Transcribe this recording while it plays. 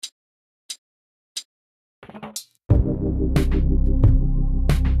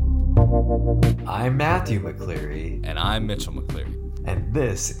I'm Matthew McCleary. And I'm Mitchell McCleary. And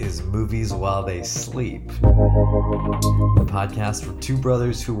this is Movies While They Sleep, the podcast for two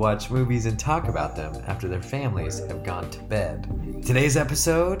brothers who watch movies and talk about them after their families have gone to bed. Today's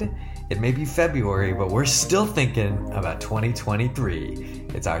episode, it may be February, but we're still thinking about 2023.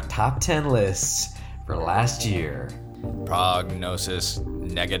 It's our top 10 lists for last year. Prognosis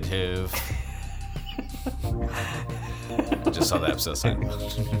negative. I just saw the episode sign.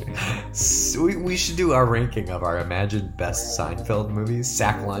 So we should do our ranking of our imagined best Seinfeld movies.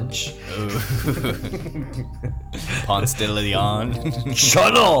 Sack Lunch. Ponce de Leon.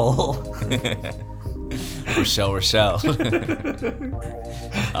 Channel. Rochelle.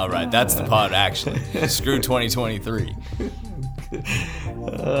 All right, that's the pod, actually. Screw 2023.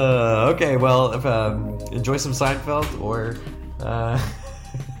 Okay, well, if, enjoy some Seinfeld or...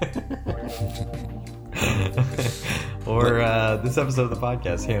 this episode of the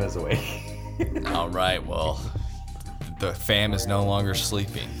podcast, Hannah's awake. All right, well, the fam is no longer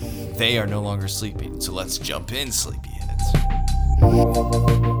sleeping. They are no longer sleeping, so let's jump in, sleepyheads.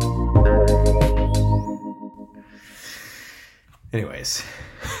 Anyways.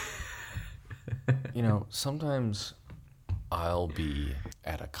 You know, sometimes I'll be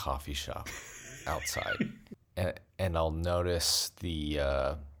at a coffee shop outside, and I'll notice the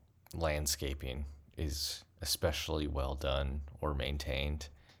landscaping is especially well done or maintained,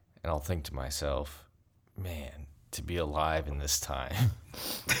 and I'll think to myself, man, to be alive in this time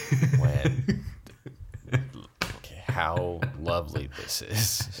when how lovely this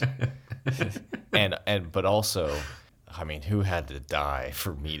is. But also, I mean, who had to die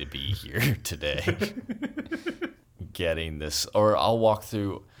for me to be here today getting this? Or I'll walk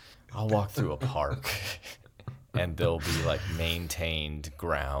through a park and there'll be like maintained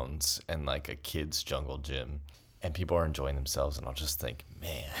grounds and like a kid's jungle gym, and people are enjoying themselves, and I'll just think,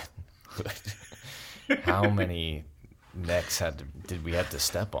 man, how many necks did we have to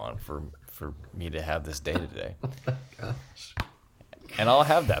step on for me to have this day today? Oh my gosh. And I'll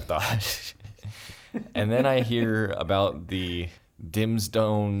have that thought. And then I hear about the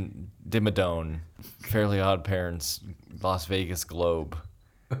Dimmadome, Fairly Odd Parents, Las Vegas Globe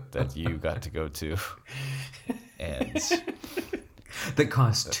that you got to go to. And that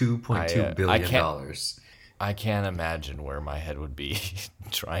cost $2.2 billion. I can't imagine where my head would be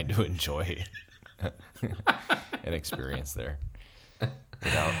trying to enjoy an experience there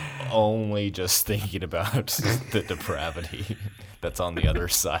without only just thinking about the depravity that's on the other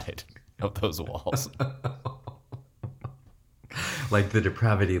side of those walls. Like the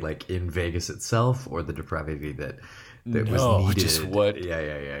depravity like in Vegas itself, or the depravity that was needed? Just what?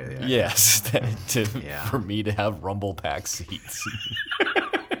 Yeah. Yes, for me to have rumble pack seats.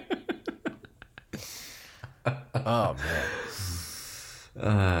 Oh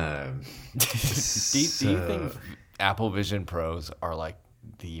man. Do you think Apple Vision Pros are like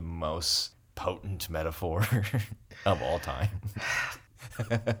the most potent metaphor of all time?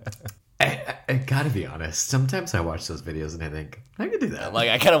 I gotta be honest. Sometimes I watch those videos and I think I could do that. Like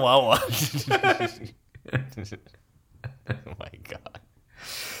I kind of want one. Oh my god.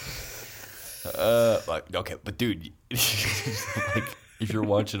 Okay, but dude, like if you're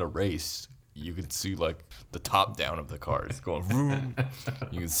watching a race, you can see like the top down of the cars going vroom.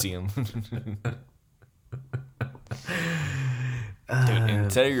 You can see them. Dude,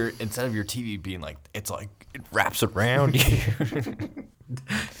 instead of your TV being like, it's like it wraps around you.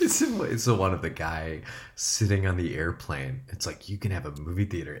 It's the one of the guy sitting on the airplane. It's like you can have a movie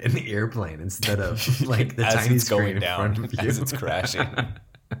theater in the airplane instead of like the tiny screen in front of you as it's crashing.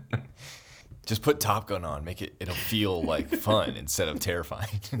 Just put Top Gun on, it'll feel like fun instead of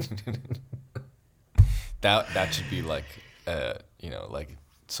terrifying. That should be like like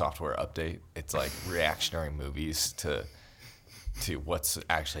software update. It's like reactionary movies to what's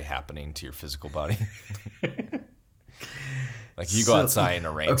actually happening to your physical body. Like you go outside in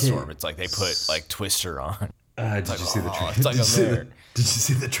a rainstorm, okay. It's like they put like Twister on. Did you see the trailer? It's like did you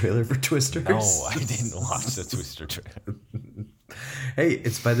see the trailer for Twister? No, I didn't watch the Twister trailer. Hey,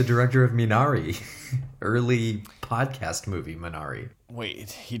 it's by the director of Minari, early podcast movie Minari.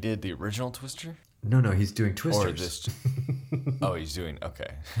 Wait, he did the original Twister? No, he's doing Twisters. Or this? Oh, he's doing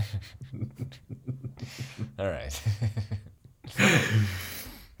okay. All right.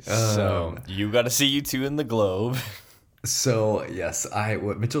 So you got to see you two in the Globe. So yes,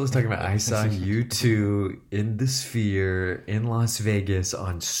 what Mitchell was talking about, I saw you two in the Sphere in Las Vegas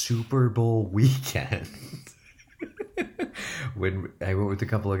on Super Bowl weekend. When I went with a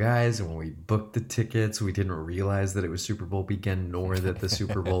couple of guys, and when we booked the tickets, we didn't realize that it was Super Bowl weekend, nor that the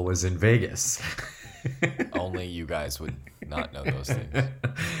Super Bowl was in Vegas. Only you guys would not know those things.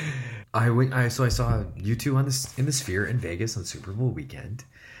 So I saw U2 in the Sphere in Vegas on Super Bowl weekend,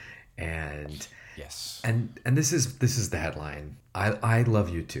 and Yes. and this is the headline. I love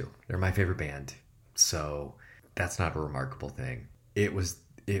U2. They're my favorite band, so that's not a remarkable thing. It was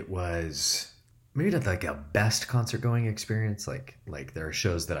maybe not like a best concert going experience. Like there are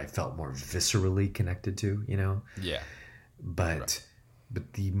shows that I felt more viscerally connected to, you know. Yeah. But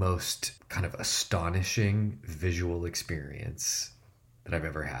the most kind of astonishing visual experience that I've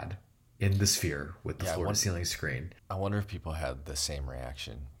ever had in the Sphere with the floor to ceiling screen. I wonder if people had the same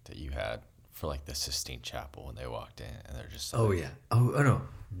reaction that you had for like the Sistine Chapel when they walked in, and they're just like, Oh yeah. Oh no.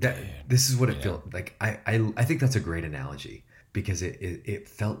 This is what it feels like. I think that's a great analogy because it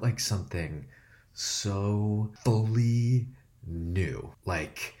felt like something so fully new.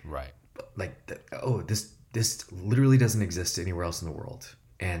 Like right. This literally doesn't exist anywhere else in the world.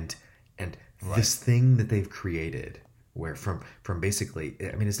 And this thing that they've created where from basically,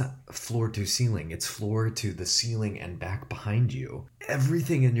 I mean, it's not floor to ceiling, it's floor to the ceiling and back behind you.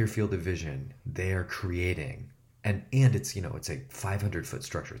 Everything in your field of vision, they are creating. And it's, you know, it's a 500-foot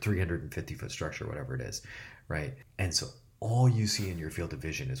structure, 350-foot structure, whatever it is, right? And so all you see in your field of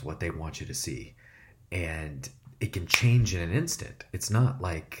vision is what they want you to see. And it can change in an instant. It's not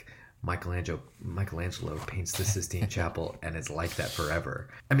like Michelangelo paints the Sistine Chapel and it's like that forever.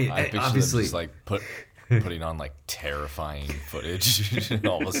 I mean, I obviously, just like putting on like terrifying footage and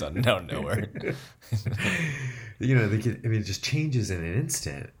all of a sudden out of nowhere. You know, it just changes in an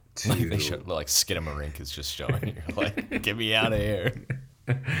instant. Like they show, like Skidamarink is just showing. You're like, get me out of here.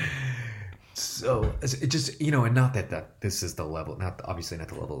 So it just, you know, and not that this is the level, obviously not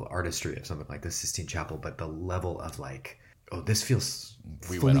the level of artistry of something like the Sistine Chapel, but the level of like, oh, this feels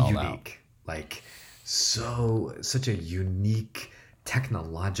fully unique. Like such a unique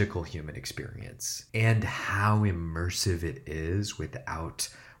technological human experience, and how immersive it is without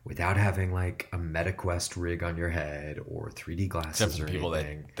having like a MetaQuest rig on your head or 3D glasses. Except for people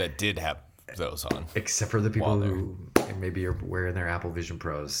that did have those on. Except for the people who maybe are wearing their Apple Vision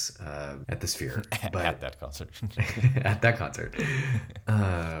Pros at the Sphere. But at that concert. At that concert.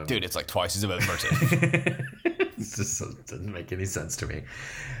 Dude, it's like twice as immersive. It just doesn't make any sense to me.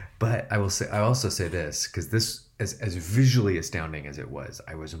 But I also say this, because this, as visually astounding as it was,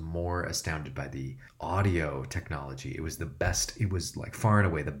 I was more astounded by the audio technology. It was the best. It was like far and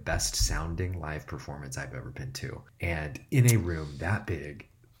away the best sounding live performance I've ever been to. And in a room that big,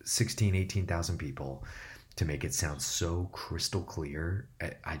 16, 18,000 people, to make it sound so crystal clear,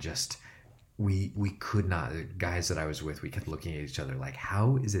 we could not, the guys that I was with, we kept looking at each other like,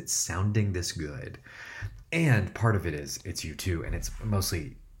 how is it sounding this good? And part of it is it's U2, and it's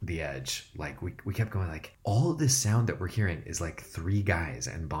mostly The Edge. Like we kept going like, all of this sound that we're hearing is like three guys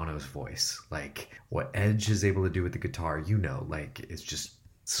and Bono's voice. Like what Edge is able to do with the guitar, you know, like it's just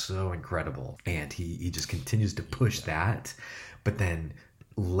so incredible. And he just continues to push that, but then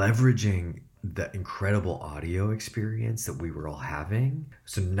leveraging the incredible audio experience that we were all having,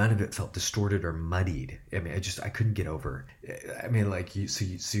 so none of it felt distorted or muddied. I mean, I couldn't get over. I mean, like so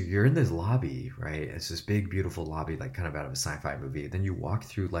you're in this lobby, right? It's this big, beautiful lobby, like kind of out of a sci-fi movie. Then you walk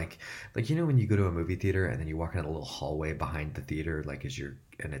through like you know when you go to a movie theater and then you walk in a little hallway behind the theater, like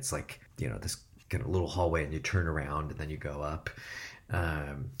and it's like, you know, this kind of little hallway, and you turn around and then you go up.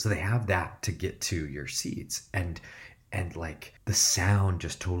 So they have that to get to your seats, and like the sound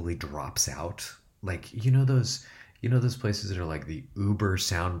just totally drops out. Like, you know those places that are like the uber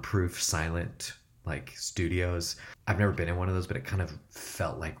soundproof silent like studios. I've never been in one of those, but it kind of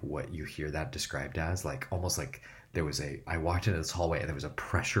felt like what you hear that described as, like almost like I walked into this hallway and there was a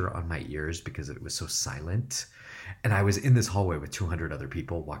pressure on my ears because it was so silent. And I was in this hallway with 200 other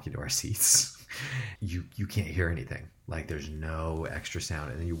people walking to our seats. You can't hear anything. Like there's no extra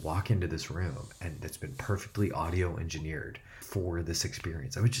sound. And then you walk into this room and it's been perfectly audio engineered for this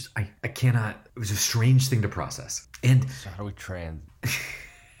experience. I cannot, it was a strange thing to process. And so how do we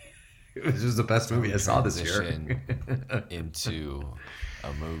it was just the best movie I saw this year. Into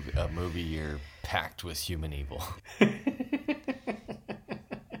a movie year packed with human evil.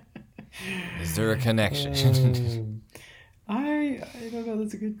 Is there a connection? I don't know.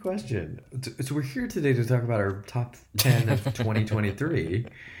 That's a good question. So we're here today to talk about our top 10 of 2023.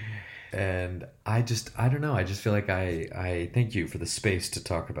 And I don't know. I just feel like I thank you for the space to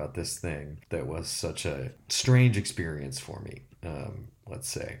talk about this thing that was such a strange experience for me. Let's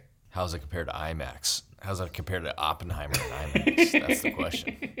say. How's it compared to IMAX? How's it compared to Oppenheimer and IMAX? That's the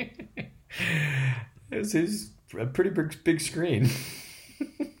question. It's a pretty big screen.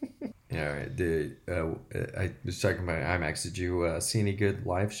 All right. I was talking about IMAX. Did you see any good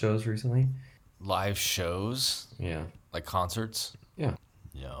live shows recently? Live shows? Yeah. Like concerts? Yeah.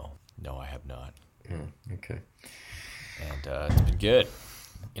 No, I have not. Okay. And it's been good.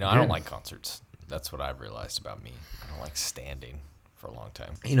 You know, I Good. don't like concerts. That's what I've realized about me. I don't like standing for a long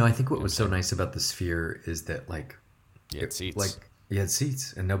time. You know, I think what was so nice about the Sphere is that, like, You had seats. like you had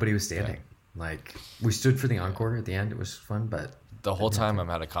seats and nobody was standing. Like, we stood for the encore at the end. It was fun, but The whole time I'm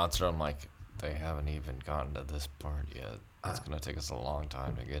at a concert, I'm like, they haven't even gotten to this part yet. It's going to take us a long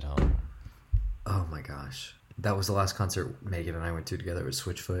time to get home. oh my gosh. That was the last concert Megan and I went to together. It was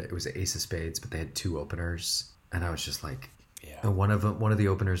Switchfoot. It was Ace of Spades, but they had 2 openers. And I was just like, Yeah. and one of the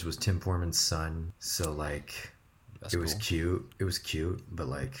openers was Tim Foreman's son. So, like, That's it was cool. cute. It was cute, but,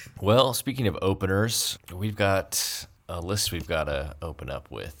 like, Well, speaking of openers, we've got a list we've got to open up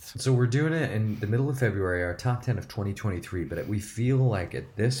with. so we're doing it in the middle of February, our top 10 of 2023. But we feel like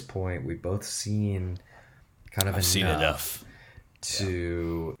at this point, we've both seen kind of I've seen enough.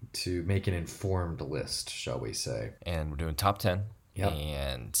 to make an informed list, shall we say. And we're doing top 10. Yep.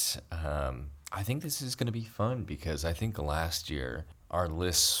 And I think this is going to be fun because I think last year our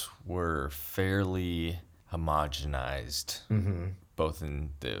lists were fairly homogenized, both in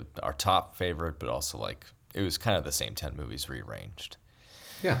our top favorite, but also like it was kind of the same 10 movies rearranged.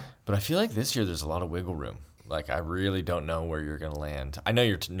 Yeah. But I feel like this year there's a lot of wiggle room. Like I really don't know where you're going to land. I know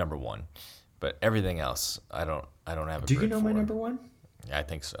you're number 1, but everything else I don't have a Do you grid know my for. number 1? Yeah, I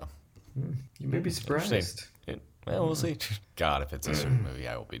think so. You may be surprised. Interesting. Well, we'll see. God, if it's a certain movie,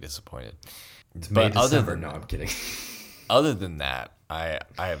 I will be disappointed. It's May, But other December. than No, I'm kidding. Other than that, I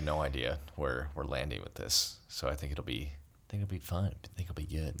have no idea where we're landing with this. So I think it'll be fun. I think it'll be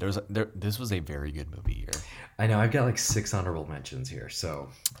good. This was a very good movie year. I know. I've got like 6 honorable mentions here. So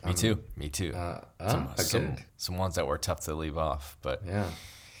Me too. good. Some ones that were tough to leave off, but Yeah.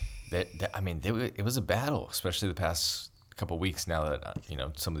 it was a battle, especially the past couple weeks. Now that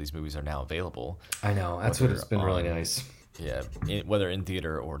some of these movies are now available. I know. That's Whether what it's been really on- nice. Yeah, whether in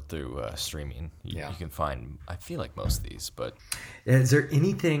theater or through streaming, you can find. I feel like most of these, but Is there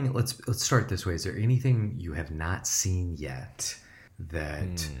anything? Let's start this way. Is there anything you have not seen yet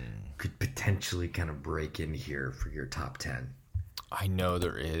that could potentially kind of break in here for your top 10? I know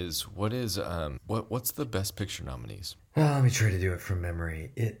there is. What is what's the Best Picture nominees? Let me try to do it from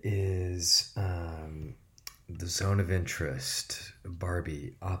memory. It is The Zone of Interest,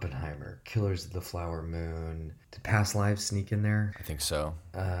 Barbie, Oppenheimer, Killers of the Flower Moon. Did Past Lives sneak in there? I think so.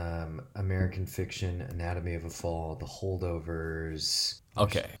 American Fiction, Anatomy of a Fall, The Holdovers.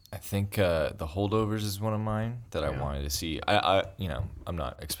 Okay, I think The Holdovers is one of mine that I wanted to see. I'm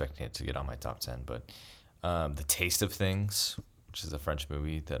not expecting it to get on my top 10, but The Taste of Things, which is a French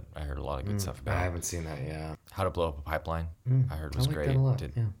movie that I heard a lot of good stuff I about. haven't seen that yet. How to Blow Up a Pipeline, I heard I was like great. that a lot.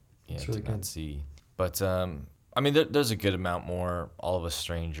 Did, Yeah, yeah, it's really did not good. see. But there's a good amount more. All of Us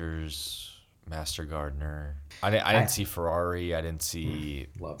Strangers, Master Gardener. I didn't see Ferrari. I didn't see.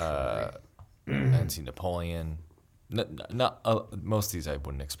 Love Ferrari. I didn't see Napoleon. Not most of these I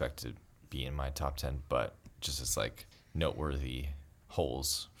wouldn't expect to be in my top 10, but just as like noteworthy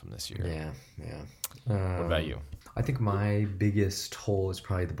holes from this year. Yeah. What about you? I think my biggest hole is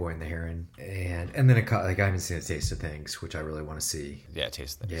probably The Boy and the Heron, and then I haven't seen A Taste of Things, which I really want to see. Yeah,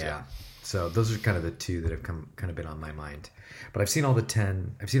 Taste of Things. Yeah. So those are kind of the 2 that have kind of been on my mind. But I've seen all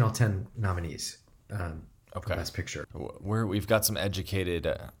 10 nominees. For Best Picture. We've got some educated.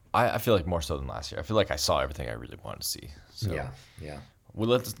 I feel like more so than last year. I feel like I saw everything I really wanted to see. So Yeah. well,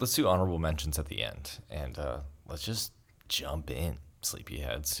 let's do honorable mentions at the end, and let's just jump in,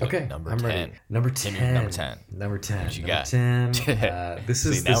 sleepyheads. Okay, number I'm 10. ready. Number 10. Timmy, number 10. Number 10. What you Number got? 10. This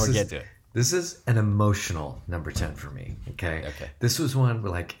is See, now this we're is, getting to it. This is an emotional number 10 for me. Okay. This was one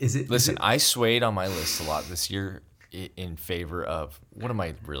where, like, Listen, I swayed on my list a lot this year in favor of what am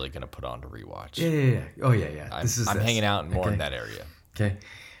I really going to put on to rewatch? Yeah. Oh yeah. I'm hanging out more in that area. Okay.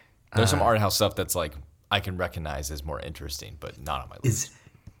 There's some art house stuff that's like I can recognize as more interesting, but not on my list.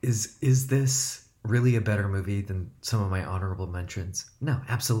 Is this really a better movie than some of my honorable mentions? No,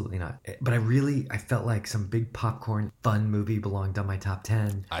 absolutely not. But I felt like some big popcorn fun movie belonged on my top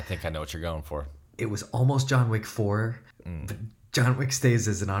 10. I think I know what you're going for. It was almost John Wick 4, but John Wick stays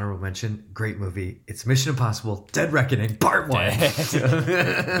as an honorable mention. Great movie. It's Mission Impossible: Dead Reckoning Part 1.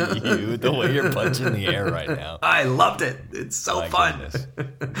 The way you're punching the air right now. I loved it. It's so My fun. goodness.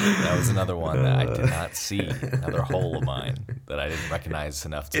 That was another one that I did not see. Another hole of mine that I didn't recognize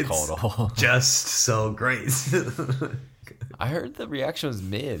enough to call it a hole. Just so great. I heard the reaction was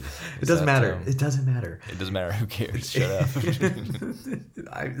mid. It doesn't matter. It doesn't matter. It doesn't matter. Who cares? Shut up.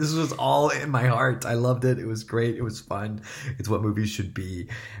 This was all in my heart. I loved it. It was great. It was fun. It's what movies should be,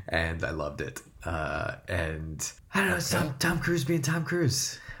 and I loved it. And I don't know, Tom Cruise being Tom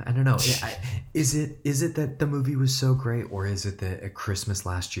Cruise. I don't know. Is it that the movie was so great, or is it that at Christmas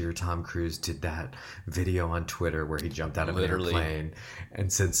last year Tom Cruise did that video on Twitter where he jumped out of an airplane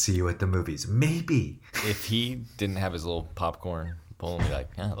and said, "See you at the movies"? Maybe if he didn't have his little popcorn bowl and be like,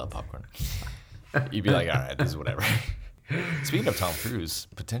 "Yeah, I love popcorn," you'd be like, "All right, this is whatever." Speaking of Tom Cruise,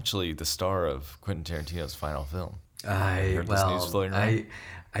 potentially the star of Quentin Tarantino's final film. I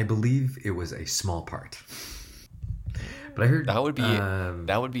believe it was a small part, but I heard that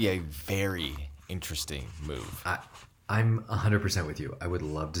would be a very interesting move. I'm 100% with you. I would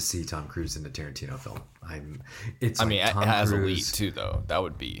love to see Tom Cruise in a Tarantino film. As a lead too, though. That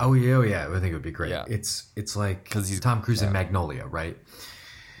would be. Oh yeah. I think it would be great. Yeah. It's like because he's Tom Cruise in Magnolia, right?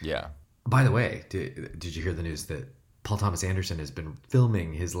 Yeah. By the way, did you hear the news that Paul Thomas Anderson has been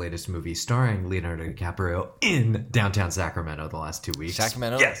filming his latest movie starring Leonardo DiCaprio in downtown Sacramento the last 2 weeks?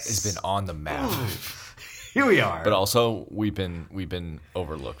 Sacramento has been on the map. Here we are. But also we've been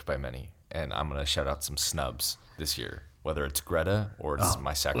overlooked by many, and I'm gonna shout out some snubs this year. Whether it's Greta or it's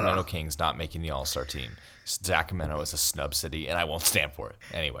my Sacramento Kings not making the All-Star team, Sacramento is a snub city, and I won't stand for it.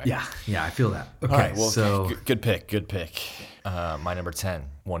 Anyway. Yeah, I feel that. Okay, all right, well, so good pick. My number 10,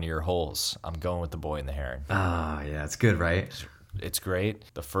 One of Your Holes. I'm going with The Boy and the Heron. Yeah, it's good, right? It's great.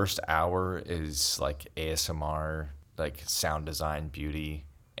 The first hour is like ASMR, like sound design, beauty,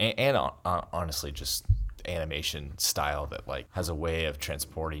 and honestly just animation style that like has a way of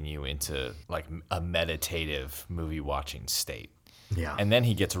transporting you into like a meditative movie watching state. Yeah. And then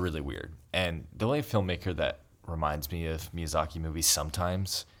he gets really weird. And the only filmmaker that reminds me of Miyazaki movies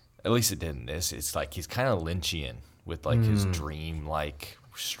sometimes, at least it did in this, it's like he's kind of Lynchian with like his dream like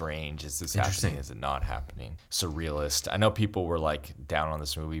strange, is this happening, is it not happening, surrealist. I know people were like down on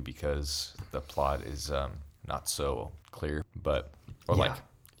this movie because the plot is not so clear, but like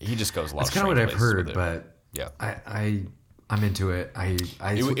he just goes a lot. That's kind of what I've heard, but yeah, I'm into it.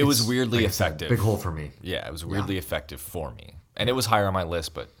 It was weirdly like effective. Big hole for me. Yeah, it was weirdly effective for me, and it was higher on my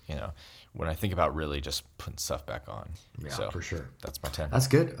list. But when I think about really just putting stuff back on, for sure. That's my 10. That's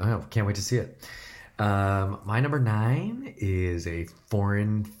good. Oh, can't wait to see it. My number 9 is a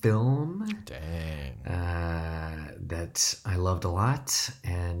foreign film. Dang. That I loved a lot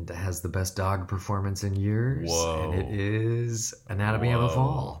and has the best dog performance in years. Whoa. And it is Anatomy of a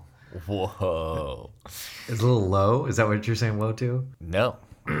Fall. Whoa. It's a little low. Is that what you're saying, whoa to? No.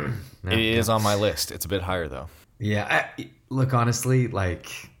 It is on my list. It's a bit higher, though. Yeah. Look, honestly,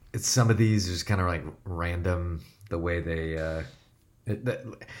 like, it's some of these are just kind of like random the way they...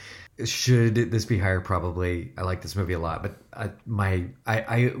 should this be higher? Probably. I like this movie a lot, but I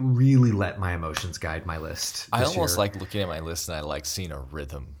really let my emotions guide my list. I almost like looking at my list, and I like seeing a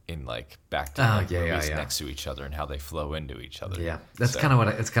rhythm in like back to movies next to each other and how they flow into each other. Yeah, that's kind of what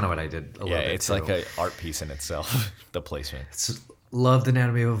I did. A little bit it's too. like an art piece in itself. The placement. Loved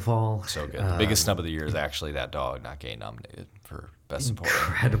Anatomy of a Fall. So good. The biggest snub of the year is actually that dog not getting nominated for Best Supporting.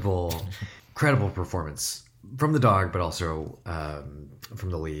 Incredible performance from the dog, but also from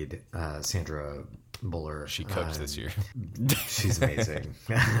the lead, Sandra Bullock. She cooked this year. She's amazing.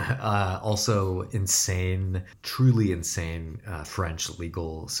 Also insane, truly insane French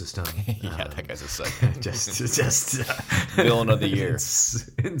legal system. Yeah, that guy's a psycho. just villain of the year.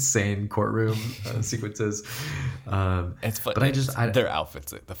 Insane courtroom sequences. It's fun. But their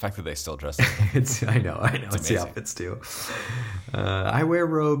outfits, the fact that they still dress. I know. It's the outfits too. I wear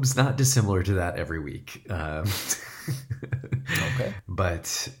robes not dissimilar to that every week. Okay,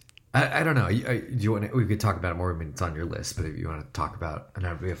 but I don't know. Do you want? We could talk about it more. I mean, it's on your list, but if you want to talk about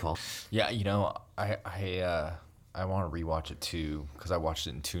Anatomy of a Fall, yeah, I want to rewatch it too because I watched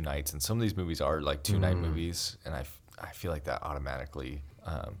it in 2 nights, and some of these movies are like 2-night movies, and I feel like that automatically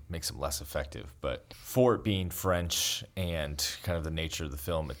makes them less effective. But for it being French and kind of the nature of the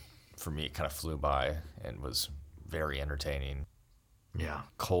film, for me, it kind of flew by and was very entertaining. Yeah,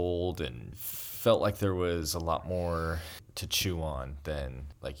 cold, and felt like there was a lot more to chew on than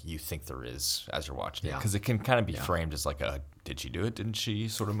like you think there is as you're watching it, because it can kind of be framed as like a did she do it, didn't she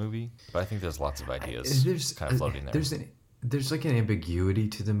sort of movie, but I think there's lots of ideas kind of floating there. There's like an ambiguity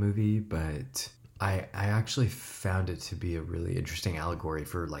to the movie, but I actually found it to be a really interesting allegory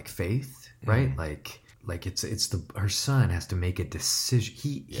for like faith, right? Like it's her son has to make a decision.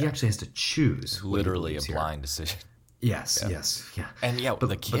 He actually has to choose. It's literally a blind decision. Yes. Yeah. And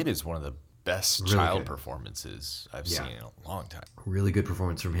the kid is one of the best really child performances I've seen in a long time. Really good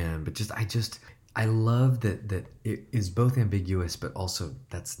performance from him, but I love that it is both ambiguous, but also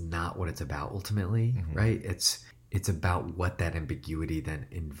that's not what it's about ultimately, right? It's about what that ambiguity then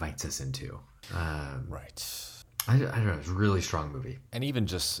invites us into. Right. I don't know. It's a really strong movie, and even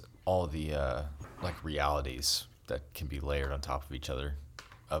just all the like realities that can be layered on top of each other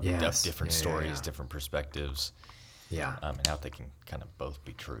of Yes. different Yeah, yeah, stories, yeah. different perspectives, Yeah. and how they can kind of both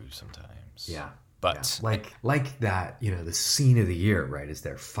be true sometimes. Yeah. But Yeah. Like that, the scene of the year, right, is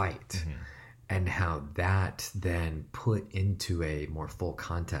their fight. Mm-hmm. And how that then put into a more full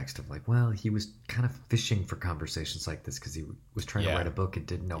context of like, well, he was kind of fishing for conversations like this because he was trying to Yeah. write a book and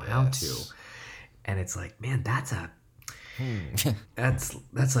didn't know how to. Yes. And it's like, man, that's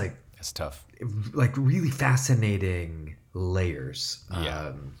like it's tough. really fascinating layers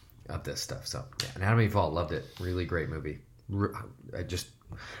Yeah. of this stuff. So yeah, Anatomy of a Fall, loved it. Really great movie. I just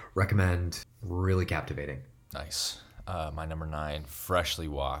recommend. Really captivating. Nice. My number 9, freshly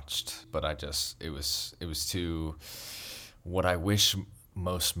watched, but it was too. What I wish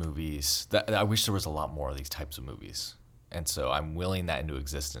most movies. I wish there was a lot more of these types of movies, and so I'm willing that into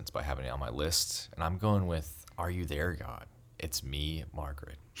existence by having it on my list. And I'm going with Are You There, God? It's Me,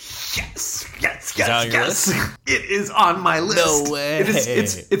 Margaret. Yes. Is that on your list? It is on my list. No way.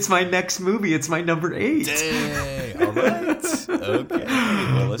 It's my next movie. It's my number 8. Dang. All right. Okay.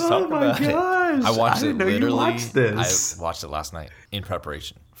 Well, let's talk about it. Gosh. I watched I didn't it know you literally. watched this. I watched it last night in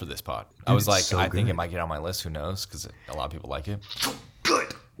preparation for this pod. I was it's like, so I think good. it might get on my list. Who knows? Because a lot of people like it.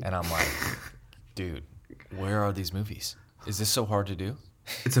 Good. And I'm like, dude, where are these movies? Is this so hard to do?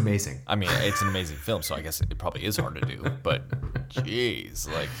 It's amazing. I mean, it's an amazing film, so I guess it probably is hard to do. But, jeez,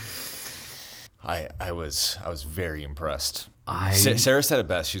 like, I was very impressed. Sarah said it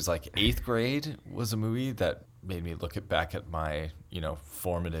best. She's like, 8th grade was a movie that made me look back at my,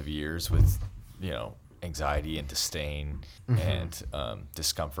 formative years with, anxiety and disdain and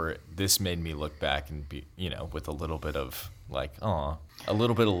discomfort. This made me look back and be, with a little bit of like, a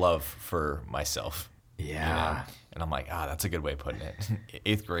little bit of love for myself. Yeah. And I'm like, that's a good way of putting it.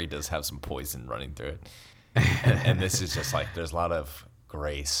 8th grade does have some poison running through it. And this is just like, there's a lot of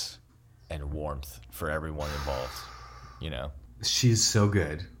grace and warmth for everyone involved, She's so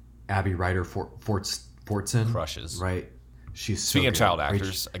good. Abby Ryder Fortson. Crushes. Right? She's Speaking so of good. child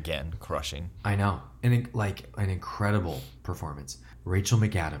actors, again, crushing. I know. And like an incredible performance. Rachel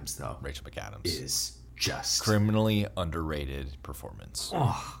McAdams, though, Rachel McAdams. is just Criminally underrated performance.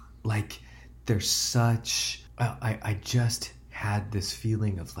 like there's such I just had this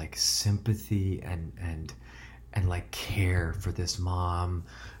feeling of like sympathy and like care for this mom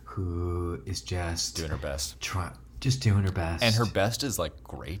who is just Doing her best. just doing her best. And her best is like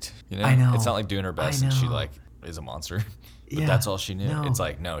great. I know. It's not like doing her best I and she know. like is a monster. But Yeah, that's all she knew. no. It's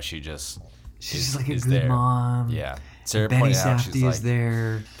like, no, she's just like a is good there. mom. Yeah. Sarah Benny pointed out, Safdie she's like, is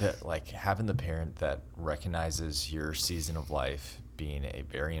there. that like having the parent that recognizes your season of life being a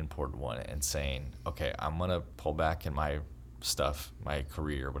very important one and saying, okay, I'm going to pull back in my stuff, my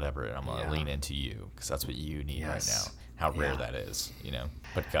career, whatever, and I'm going to lean into you because that's what you need right Yes. now. How rare that is,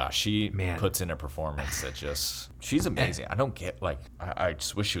 But gosh, she puts in a performance that she's amazing. I don't get I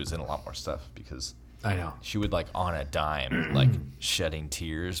just wish she was in a lot more stuff because I know. she would like on a dime, like shedding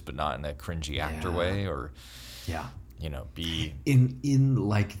tears, but not in a cringy actor way or, Yeah. be in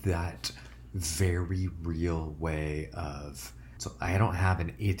like that very real way of, so I don't have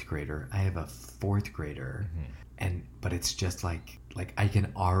an 8th grader, I have a 4th grader, but it's just like I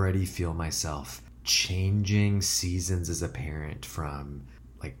can already feel myself changing seasons as a parent from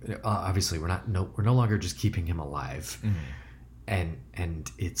like, obviously we're no longer just keeping him alive,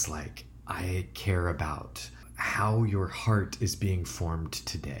 and it's like I care about how your heart is being formed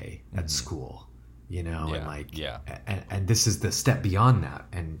today at school, and like, and this is the step beyond that,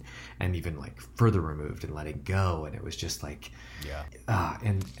 and even like further removed and letting go. And it was just like,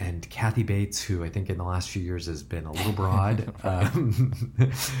 and Kathy Bates, who I think in the last few years has been a little broad,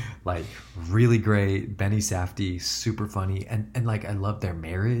 like really great. Benny Safdie, super funny. And like, I love their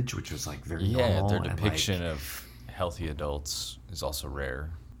marriage, which was like very normal. Their and, depiction of healthy adults is also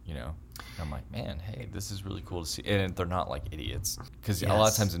rare, And I'm like, man, hey, this is really cool to see. And they're not like idiots, because a lot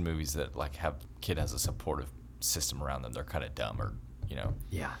of times in movies that like have kid has a supportive system around them, they're kind of dumb or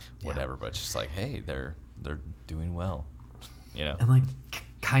whatever. But it's just like, hey, they're doing well, and like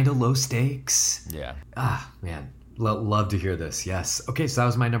kind of low stakes. Yeah. Man, love to hear this. Yes. Okay, so that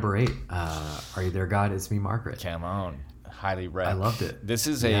was my number 8. Are You There, God? It's Me, Margaret. Come on, highly recommend. I loved it. This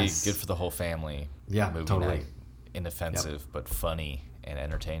is a good for the whole family. Yeah, movie totally. night. Inoffensive but funny and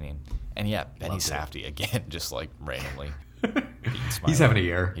entertaining. And Benny Safdie again, just like randomly. He's having a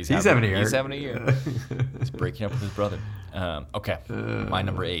year. He's having a year. He's having a year. He's breaking up with his brother. Okay, my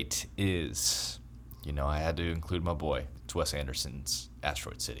number 8 is, I had to include my boy. It's Wes Anderson's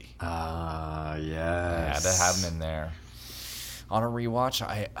Asteroid City. Yes. I had to have him in there. On a rewatch,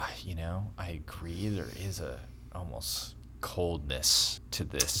 I agree. There is a almost coldness to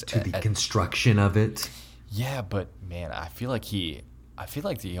this. To the construction of it. Yeah, but man, I feel like I feel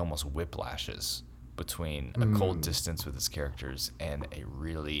like he almost whiplashes between a cold distance with his characters and a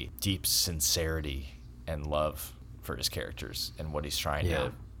really deep sincerity and love for his characters and what he's trying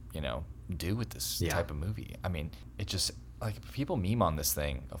to, do with this type of movie. I mean, it just, like, people meme on this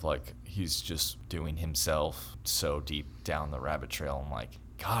thing of, like, he's just doing himself so deep down the rabbit trail. I'm like,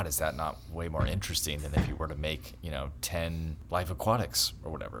 God, is that not way more interesting than if you were to make, 10 Life Aquatics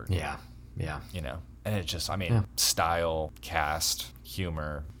or whatever? Yeah. And it just, style, cast,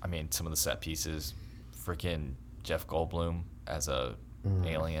 humor. I mean, some of the set pieces, freaking Jeff Goldblum as a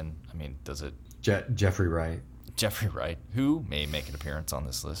alien. I mean, does it? Jeffrey Wright. Jeffrey Wright, who may make an appearance on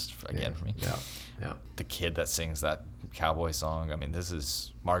this list again for me. Yeah. The kid that sings that cowboy song. I mean, this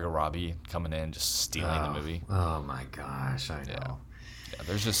is Margot Robbie coming in, just stealing the movie. Oh my gosh, I know. Yeah,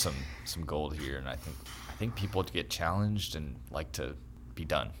 there's just some gold here, and I think people get challenged and like to be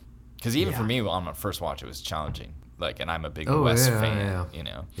done. Because even for me, on my first watch, it was challenging. Like, and I'm a big Wes fan,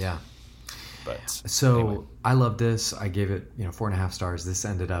 Yeah. But so anyway. I love this. I gave it 4.5 stars. This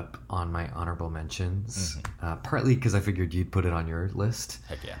ended up on my honorable mentions, partly because I figured you'd put it on your list.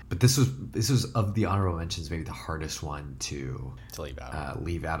 Heck yeah. But this was of the honorable mentions, maybe the hardest one to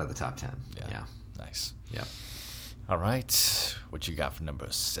leave out of the top 10. Yeah. Nice. Yeah. All right. What you got for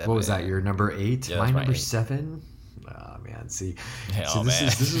number 7? What was that? Your number 8? Yeah, my number 8. 7. Oh man, see, Oh,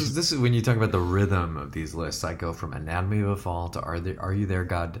 this is when you talk about the rhythm of these lists. I go from Anatomy of a Fall to Are You There,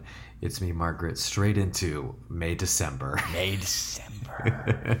 God? It's Me, Margaret, straight into May December. May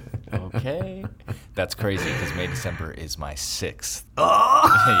December. Okay, that's crazy because May December is my 6th.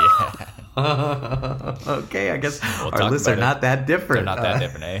 Oh! Yeah. Okay, I guess We'll our lists are not that different. They're not that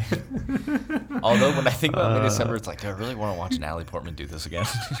different, eh? Although when I think about May December, it's like, do I really want to watch Natalie Portman do this again?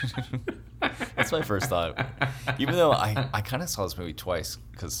 That's my first thought. Even though I kind of saw this movie twice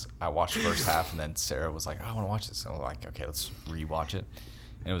because I watched the first half and then Sarah was like, oh, I want to watch this. And I was like, okay, let's rewatch it.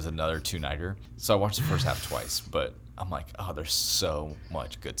 And it was another 2-nighter. So I watched the first half twice, but I'm like, oh, there's so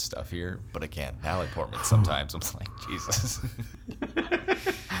much good stuff here. But again, Natalie Portman, sometimes I'm like, Jesus.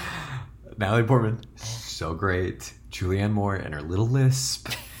 Natalie Portman, so great. Julianne Moore and her little lisp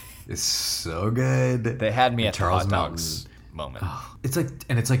is so good. They had me at Charles the hot Melton dogs moment. Oh, it's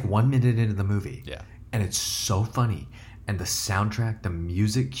like 1 minute into the movie. Yeah. And it's so funny. And the soundtrack, the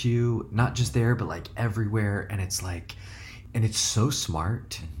music cue, not just there, but like everywhere. And it's like, and it's so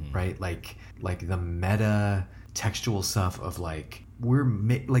smart, right? Like the meta textual stuff of like,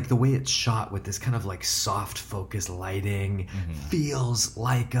 like the way it's shot with this kind of like soft focus lighting feels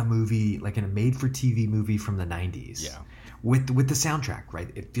like a movie, like a made for TV movie from the 90s. Yeah. With the soundtrack, right?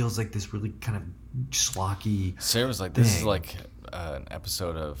 It feels like this really kind of schlocky. Sarah was like, this is like an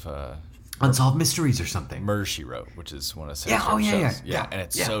episode of Unsolved Mysteries or something. Murder, She Wrote, which is one of Sarah's favorite shows. Yeah, and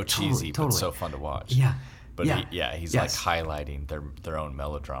it's so cheesy, but so fun to watch. Yeah. But he's like highlighting their own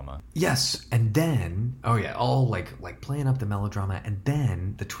melodrama. Yes, and then all like playing up the melodrama, and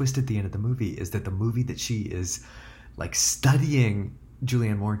then the twist at the end of the movie is that the movie that she is like studying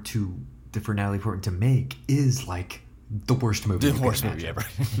Julianne Moore for Natalie Portman to make is like the worst movie. The worst movie ever.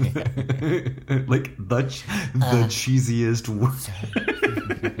 Like the cheesiest worst.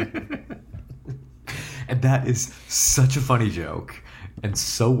 And that is such a funny joke. And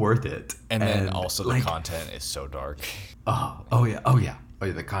so worth it. And then also the content is so dark. Oh yeah.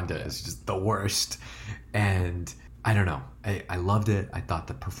 The content is just the worst. And I don't know. I loved it. I thought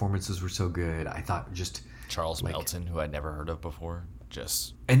the performances were so good. I thought just Charles Melton, who I'd never heard of before,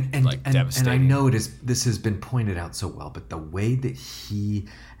 just and devastating. And I know this has been pointed out so well, but the way that he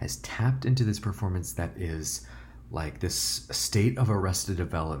has tapped into this performance that is like this state of Arrested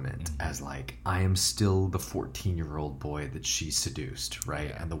Development as like, I am still the 14-year-old boy that she seduced, right?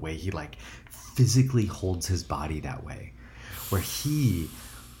 Yeah. And the way he like physically holds his body that way, where he,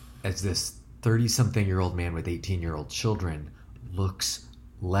 as this 30-something-year-old man with 18-year-old children, looks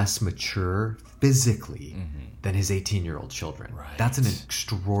less mature physically than his 18-year-old children. Right. That's an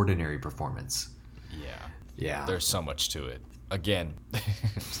extraordinary performance. Yeah. There's so much to it. Again, I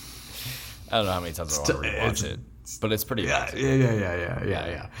don't know how many times I want to rewatch it. But it's pretty amazing.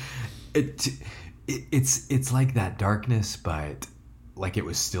 Yeah. It's like that darkness, but like it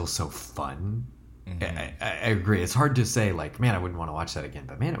was still so fun. I agree. It's hard to say like, man, I wouldn't want to watch that again,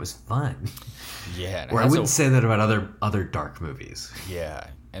 but man, it was fun. Yeah. Or I wouldn't say that about other dark movies. Yeah,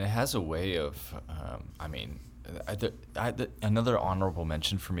 and it has a way of, another honorable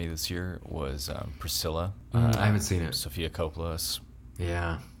mention for me this year was Priscilla. I haven't seen it. Sofia Coppola's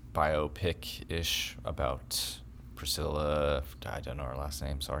biopic-ish about Priscilla. I don't know her last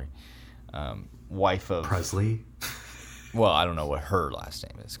name. Sorry. Wife of Presley. Well, I don't know what her last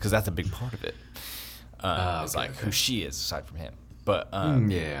name is because that's a big part of it. It's like who she is aside from him. But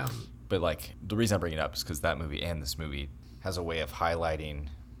Yeah. But like the reason I bring it up is because that movie and this movie has a way of highlighting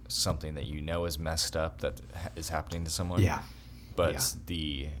something that you know is messed up that is happening to someone. Yeah. But Yeah.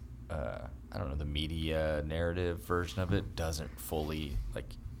 the I don't know, the media narrative version of it doesn't fully like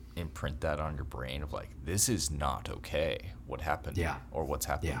imprint that on your brain of like, this is not okay what happened. Yeah. Or what's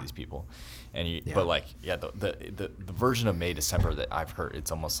happening Yeah. to these people. And you Yeah. but like the version of May December that I've heard,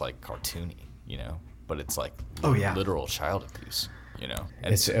 it's almost like cartoony, you know, but it's like Oh, yeah. literal child abuse, you know.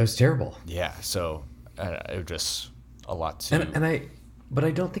 And It was terrible. yeah, so it was just a lot too. But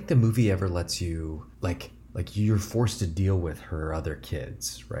I don't think the movie ever lets you like you're forced to deal with her other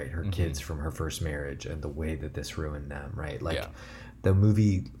kids, right? Her kids from her first marriage and the way that this ruined them, right? Like Yeah. the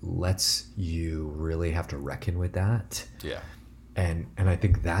movie lets you really have to reckon with that. Yeah. And I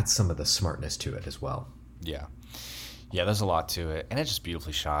think that's some of the smartness to it as well. Yeah. Yeah, there's a lot to it. And it's just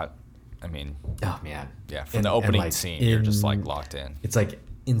beautifully shot. I mean, Oh man. yeah, from And- the and, opening like, scene, you're just like in- locked in. It's like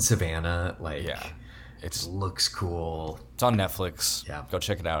in Savannah, like Yeah. It's looks cool. on Netflix. Yeah. Go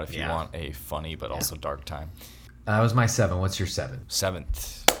check it out if you Yeah. want a funny but also dark time. That was my 7. What's your 7?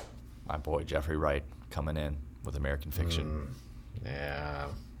 7th, my boy Jeffrey Wright coming in with American Fiction. Yeah.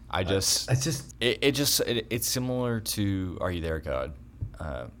 It's similar to Are You There, God?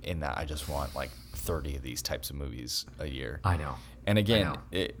 In that I just want like 30 of these types of movies a year. I know. And again,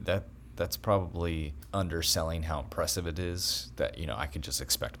 I know. that's probably underselling how impressive it is that, you know, I could just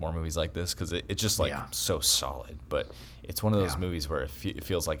expect more movies like this because it's just like Yeah. so solid. But it's one of those Yeah. movies where it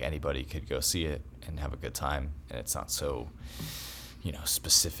feels like anybody could go see it and have a good time, and it's not so, you know,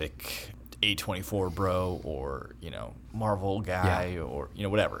 specific A24 bro or, you know, Marvel guy or, you know,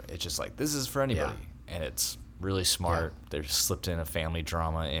 whatever. It's just like, this is for anybody. And it's really smart. They've slipped in a family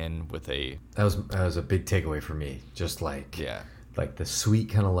drama in with a That was a big takeaway for me. Just like yeah. like the sweet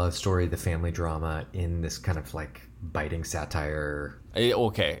kind of love story, the family drama in this kind of like biting satire.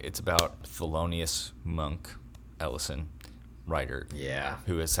 Okay, it's about Thelonious Monk Ellison, writer, Yeah.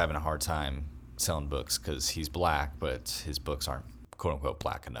 who is having a hard time selling books because he's black, but his books aren't quote unquote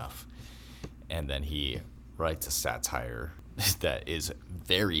black enough. And then he writes a satire that is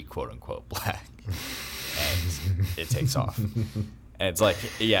very quote unquote black, and it takes off. And it's like,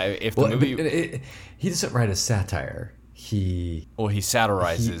 yeah, if the movie, he doesn't write a satire. He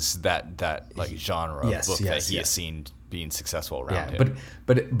satirizes that like genre of book that he yes. has seen being successful around yeah, him.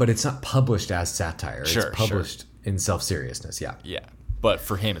 but it's not published as satire. Sure, it's published in self-seriousness. Yeah. Yeah, but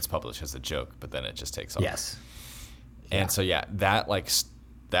for him, it's published as a joke, but then it just takes off. Yes. And so yeah, that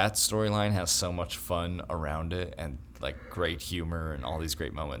that storyline has so much fun around it and like great humor and all these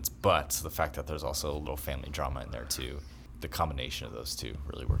great moments. But the fact that there's also a little family drama in there too, the combination of those two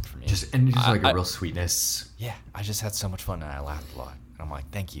really worked for me. Just like a real sweetness. Yeah, I just had so much fun and I laughed a lot. And I'm like,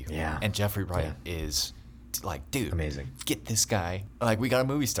 thank you. Yeah. And Jeffrey Wright is like, dude, Amazing. Get this guy. Like, we got a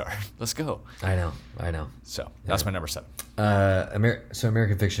movie star. Let's go. I know. So that's my number 7. So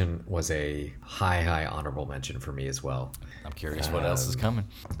American Fiction was a high honorable mention for me as well. I'm curious what else is coming.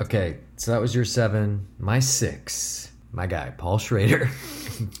 Okay, so that was your 7. My 6, my guy Paul Schrader,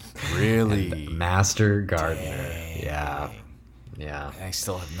 Really? Master Gardener. Yeah. I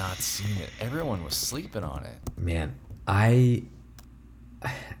still have not seen it. Everyone was sleeping on it. Man, I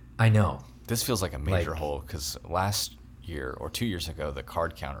know. This feels like a major Like- hole because last year or 2 years ago, the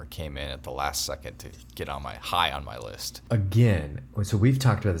card counter came in at the last second to get on my list. Again, so we've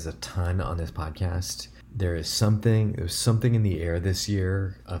talked about this a ton on this podcast. There's something in the air this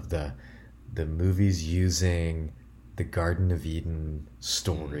year of the movies using the Garden of Eden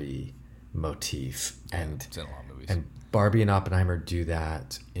story motif, and It's in a lot of movies. and Barbie and Oppenheimer do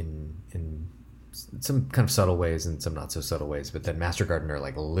that in some kind of subtle ways and some not so subtle ways, but then Master Gardener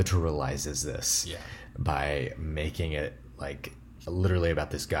like literalizes this Yeah. by making it like literally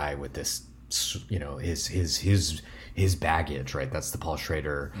about this guy with this, you know, his baggage, right? That's the Paul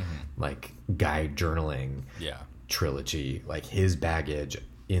Schrader like guy journaling Yeah. trilogy, like his baggage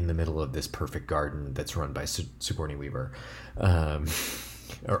in the middle of this perfect garden that's run by Sigourney Weaver,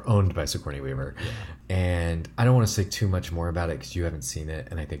 or owned by Sigourney Weaver. And I don't want to say too much more about it because you haven't seen it,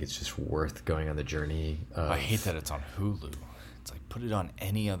 and I think it's just worth going on the journey. I hate that it's on Hulu. It's like, put it on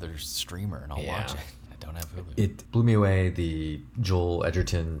any other streamer and I'll Yeah. watch it. I don't have Hulu. It blew me away. The Joel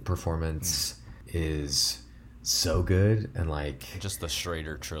Edgerton performance is so good, and like Just the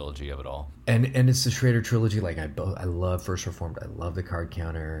Schrader trilogy of it all. and it's the Schrader trilogy. Like I love First Reformed. I love the card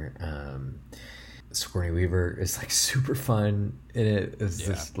counter. Sigourney Weaver is like super fun in it. It's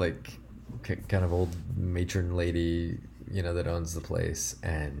this like kind of old matron lady, you know, that owns the place,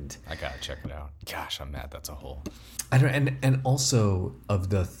 and I gotta check it out. Gosh, I'm mad that's a hole. I don't. And also of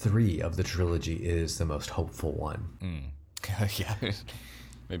the 3 of the trilogy is the most hopeful one. Yeah.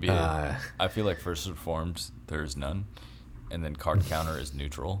 Maybe I feel like First Reformed, there's none, and then Card Counter is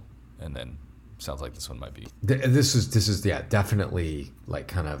neutral, and then sounds like this one might be. This is definitely like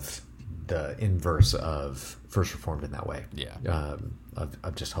kind of the inverse of First Reformed in that way. Yeah.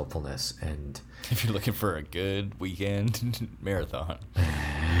 Of just hopefulness. And if you're looking for a good weekend marathon,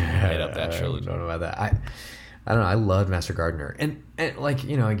 hit up that trilogy. I don't know about that. I don't know. I loved Master Gardener, and like,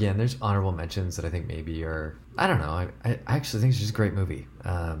 you know, again, there's honorable mentions that I think maybe are, I don't know. I actually think it's just a great movie.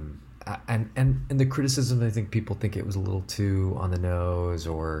 And the criticism, I think people think it was a little too on the nose,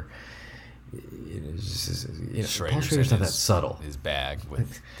 or Paul Schrader's not that subtle. His bag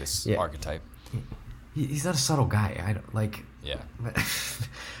with this archetype. He's not a subtle guy. I don't like. Yeah.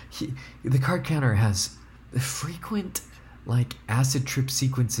 The Card Counter has frequent like acid trip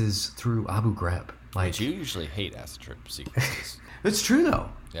sequences through Abu Ghraib. Like, but you usually hate acid trip sequences. It's true though.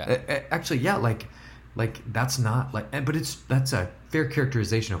 Yeah. Actually, yeah. Like that's not like, but that's a fair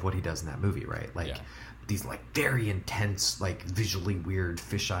characterization of what he does in that movie, right? Like these like very intense, like visually weird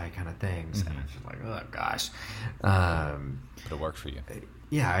fisheye kind of things, and it's just like, oh gosh. But it worked for you.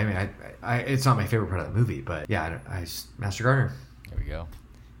 Yeah, I mean, I it's not my favorite part of the movie, but yeah, Master Gardener. There we go.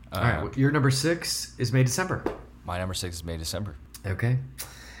 All right, your number 6 is May December. My number 6 is May December. Okay.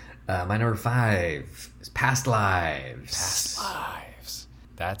 My number 5 is Past Lives. Past Lives.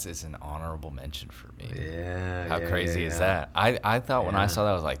 That is an honorable mention for me. Yeah. How crazy is that? I thought when I saw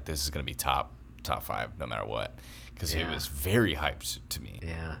that, I was like, this is going to be top 5 no matter what, because it was very hyped to me.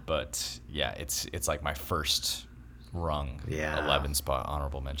 Yeah. But yeah, it's like my first rung 11 spot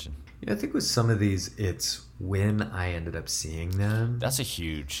honorable mention. Yeah, I think with some of these, it's when I ended up seeing them. That's a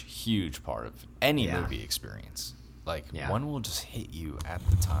huge part of any movie experience. Like, one will just hit you at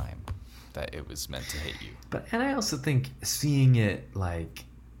the time that it was meant to hit you. And I also think seeing it, like,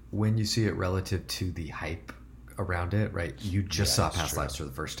 when you see it relative to the hype around it, right? You just saw Past Lives for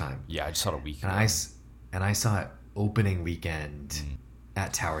the first time. Yeah, I just saw it a week ago. And I saw it opening weekend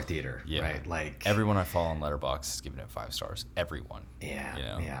at Tower Theater, right? Like, everyone I follow on Letterboxd is giving it 5 stars. Everyone. Yeah, you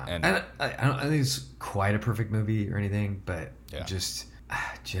know? Yeah. And I think it's quite a perfect movie or anything, but this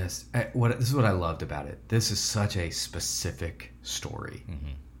is what I loved about it. This is such a specific story,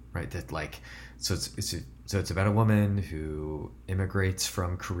 right? That like, so it's about a woman who immigrates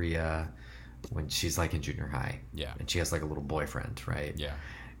from Korea when she's like in junior high. Yeah. And she has like a little boyfriend, right? Yeah.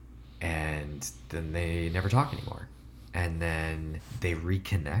 And then they never talk anymore. And then they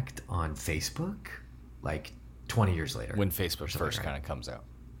reconnect on Facebook like 20 years later. When Facebook first kind of comes out.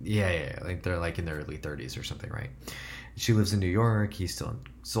 Yeah. Like they're like in their early 30s or something, right? She lives in New York. He's still in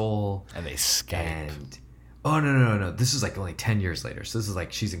Seoul. And they Skype. And no. This is like only 10 years later. So this is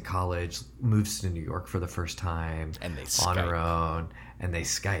like she's in college, moves to New York for the first time. And they Skype. On her own. And they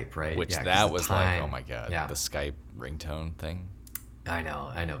Skype, right? Which that was like, oh my God. Yeah. The Skype ringtone thing. I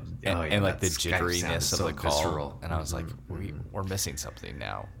know. And like the jitteriness of the call. Visceral. And I was like, we're missing something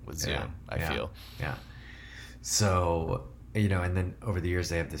now with Zoom, I feel. Yeah. So, you know, and then over the years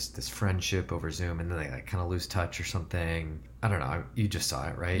they have this friendship over Zoom, and then they like kind of lose touch or something. I don't know. You just saw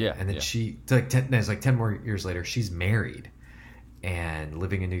it, right? Yeah. And then there's like 10 more years later, she's married and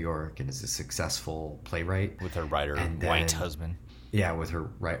living in New York and is a successful playwright. With her white husband. Yeah, with her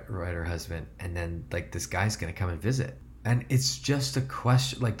writer husband. And then like this guy's going to come and visit. And it's just a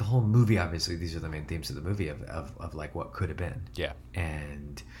question, like the whole movie, obviously, these are the main themes of the movie of like what could have been. Yeah.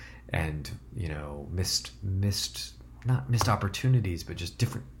 And you know, not missed opportunities, but just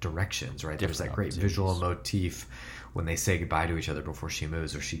different directions, right? There's that great visual motif when they say goodbye to each other before she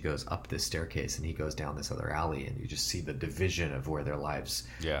moves, or she goes up this staircase and he goes down this other alley, and you just see the division of where their lives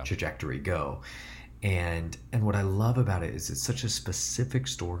trajectory go. And what I love about it is it's such a specific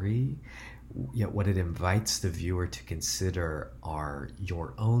story, yet what it invites the viewer to consider are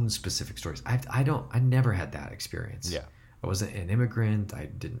your own specific stories. I never had that experience. Yeah. I wasn't an immigrant. I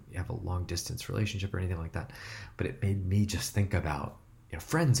didn't have a long distance relationship or anything like that. But it made me just think about, you know,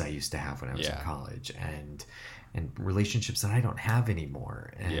 friends I used to have when I was in college, and relationships that I don't have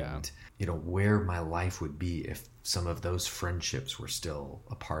anymore, and you know, where my life would be if some of those friendships were still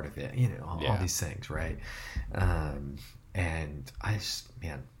a part of it. You know, all these things, right? And I just,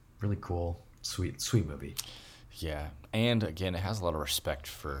 really cool, sweet movie. Yeah, and again, it has a lot of respect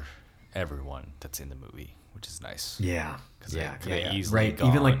for everyone that's in the movie, which is nice. Yeah. Easily right.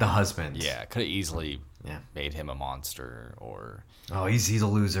 Even like the husband. Yeah, could have easily made him a monster, or he's a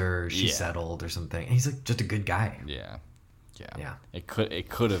loser. She's settled or something. And he's like just a good guy. Yeah. It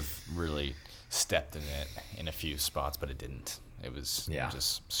could have really stepped in it in a few spots, but it didn't. It was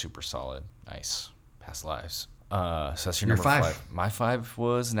just super solid. Nice. Past Lives. So that's your number 5. My 5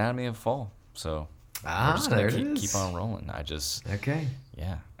 was Anatomy of a Fall. So we're just gonna there it is. keep on rolling. I just Okay.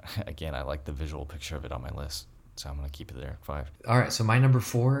 yeah. Again, I like the visual picture of it on my list, so I'm gonna keep it there at 5. All right, so my number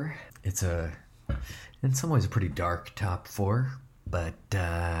 4, it's in some ways a pretty dark top 4, but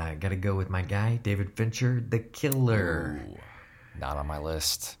I gotta go with my guy, David Fincher, The Killer. Ooh, not on my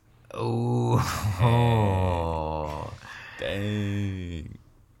list. Oh, Dang.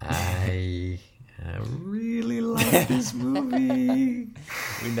 I really like this movie.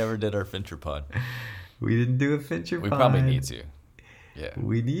 We never did our Fincher pod. We didn't do a Fincher We pod. probably need to. Yeah.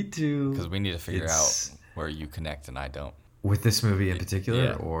 We need to. Because we need to figure out where you connect and I don't. With this movie in particular,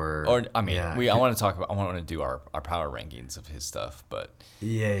 Yeah. or I mean, yeah, I want to do our power rankings of his stuff, but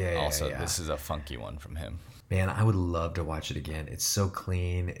also yeah. this is a funky one from him. Man, I would love to watch it again. It's so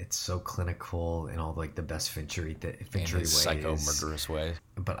clean, it's so clinical in all like the best Fincher-y ways. Psycho murderous way.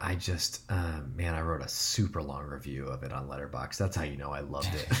 But I just, man, I wrote a super long review of it on Letterboxd. That's how you know I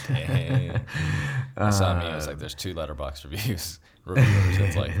loved it. Dang. I saw me. It was like there's 2 Letterboxd reviewers.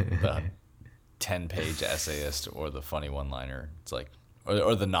 It's like the 10-page essayist or the funny one-liner. It's like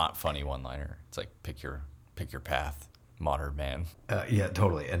or the not funny one-liner. It's like pick your path, modern man. Yeah,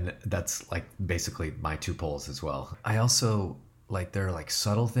 totally. And that's like basically my 2 polls as well. I also like there are like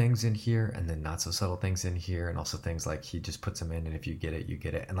subtle things in here and then not so subtle things in here, and also things like he just puts them in and if you get it, you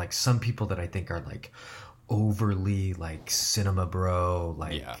get it. And like some people that I think are like overly like cinema bro,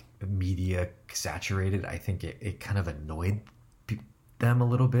 like media saturated, I think it kind of annoyed them a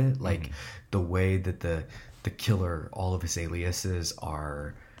little bit. Like the way that the killer, all of his aliases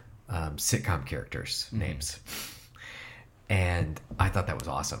are sitcom characters names. And I thought that was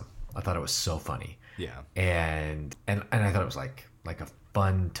awesome. I thought it was so funny. Yeah. And I thought it was like a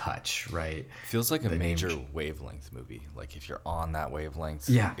fun touch, right? Feels like a major wavelength movie. Like if you're on that wavelength,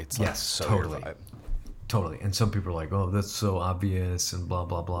 it's like so totally. your vibe. Totally. And some people are like, oh, that's so obvious and blah,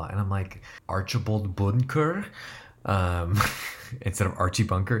 blah, blah. And I'm like, Archibald Bunker instead of Archie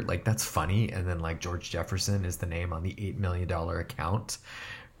Bunker, like that's funny. And then like George Jefferson is the name on the $8 million account,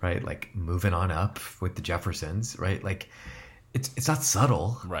 right? Like moving on up with the Jeffersons, right? Like it's not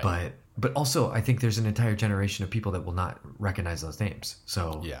subtle, right. But also I think there's an entire generation of people that will not recognize those names.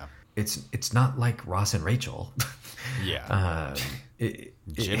 So yeah, it's not like Ross and Rachel. Yeah.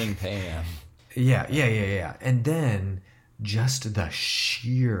 Jim and Pam. Yeah. And then just the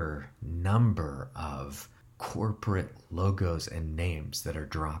sheer number of corporate logos and names that are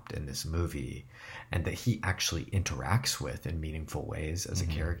dropped in this movie and that he actually interacts with in meaningful ways as a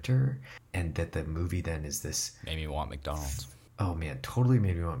character, and that the movie then is this made me want McDonald's. Oh man, totally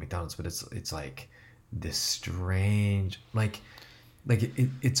made me want McDonald's, but it's like this strange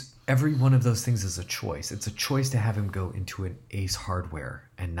it's every one of those things is a choice. It's a choice to have him go into an Ace Hardware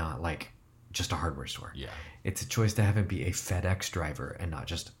and not like just a hardware store. Yeah. It's a choice to have him be a FedEx driver and not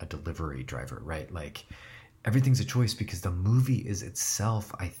just a delivery driver, right? Like everything's a choice because the movie is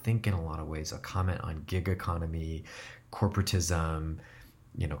itself, I think in a lot of ways, a comment on gig economy, corporatism,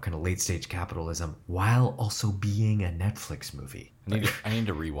 kind of late stage capitalism, while also being a Netflix movie. I need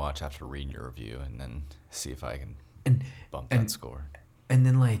to rewatch after reading your review and then see if I can bump that score. And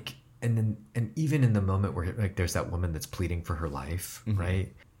then even in the moment where like there's that woman that's pleading for her life,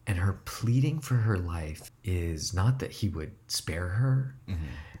 right? And her pleading for her life is not that he would spare her,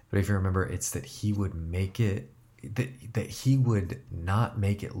 but if you remember, it's that he would make it that he would not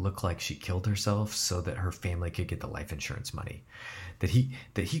make it look like she killed herself so that her family could get the life insurance money. That he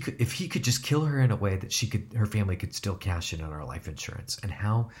could, if he could just kill her in a way that her family could still cash in on our life insurance. And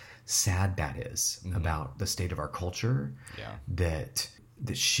how sad that is about the state of our culture. Yeah. That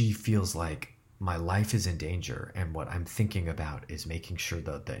she feels like my life is in danger, and what I'm thinking about is making sure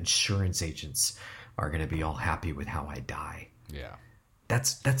that the insurance agents are going to be all happy with how I die. Yeah.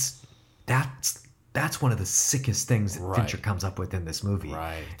 That's one of the sickest things that Fincher comes up with in this movie.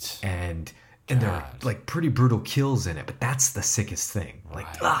 Right. And there are like pretty brutal kills in it, but that's the sickest thing. Like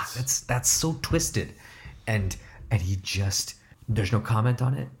that's so twisted. And he just, there's no comment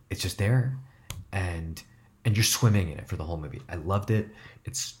on it. It's just there. And you're swimming in it for the whole movie. I loved it.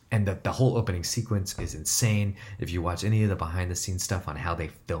 And the whole opening sequence is insane. If you watch any of the behind the scenes stuff on how they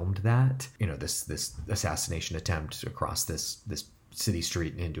filmed that, this assassination attempt across this city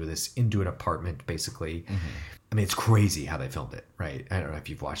street and into an apartment, basically. I mean, it's crazy how they filmed it, right? I don't know if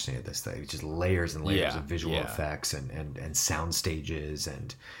you've watched any of this thing. It's just layers and layers of visual effects and sound stages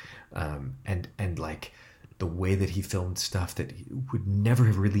and like the way that he filmed stuff that he would never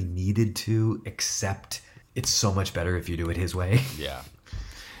have really needed to, except it's so much better if you do it his way. Yeah.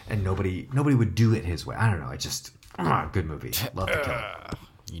 And nobody would do it his way. I don't know. Good movie. Love The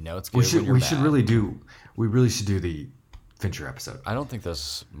Killer. It's good. We really should do the Fincher episode. I don't think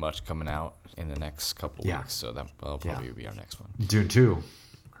there's much coming out in the next couple weeks, so that'll probably be our next one. Dune 2.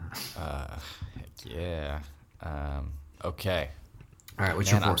 Yeah. Okay. All right,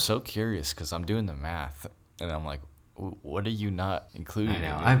 what's your 4? I'm so curious because I'm doing the math, and I'm like, what are you not including?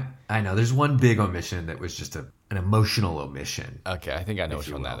 I know. There's one big omission that was just an emotional omission. Okay, I think I know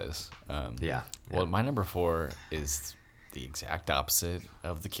which one that is. Well, my number 4 is the exact opposite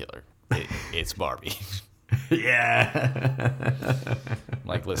of The Killer. It's Barbie. Yeah.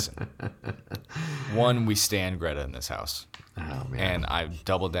 Like, listen. One, we stand Greta in this house. Oh, man. And I've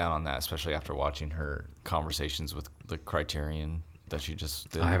doubled down on that, especially after watching her conversations with the Criterion that she just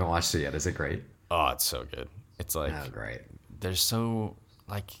did. I haven't watched it yet. Is it great? Oh, it's so good. It's like, oh, great. There's so,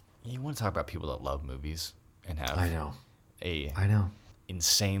 like, you want to talk about people that love movies and have I know.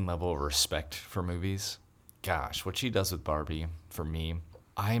 insane level of respect for movies. Gosh, what she does with Barbie, for me,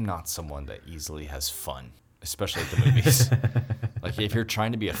 I am not someone that easily has fun, especially at the movies. Like, if you're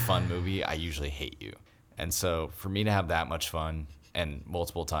trying to be a fun movie, I usually hate you. And so for me to have that much fun and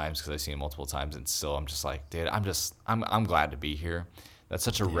multiple times, because I've seen it multiple times, and still I'm just like, dude, I'm glad to be here. That's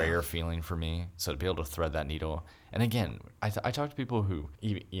such a rare feeling for me. So to be able to thread that needle. And again, I talk to people who,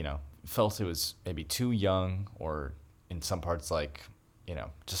 felt it was maybe too young, or in some parts, like,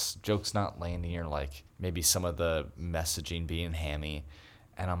 just jokes not landing, or like maybe some of the messaging being hammy.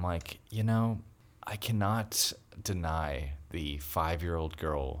 And I'm like, I cannot deny the 5-year-old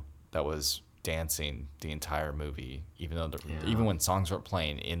girl that was dancing the entire movie, even when songs weren't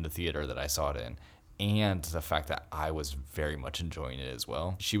playing in the theater that I saw it in. And the fact that I was very much enjoying it as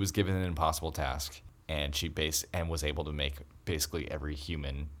well. She was given an impossible task, and she was able to make basically every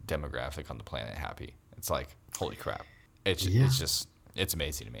human demographic on the planet happy. It's like, holy crap! It's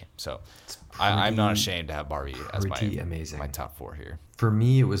amazing to me. So I'm not ashamed to have Barbie as my top 4 here. For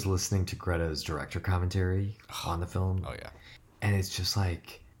me, it was listening to Greta's director commentary on the film. Oh yeah, and it's just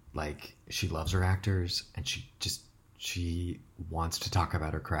like she loves her actors, and she wants to talk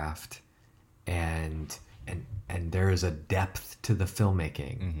about her craft. And there is a depth to the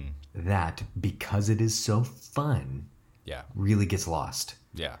filmmaking that, because it is so fun, really gets lost.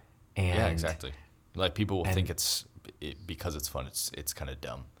 Yeah. Yeah, exactly. Like, people will think because it's fun, it's kind of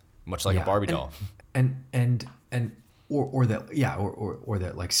dumb, much like a Barbie doll. Or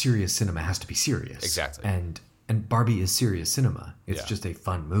that like serious cinema has to be serious. Exactly. And Barbie is serious cinema. It's just a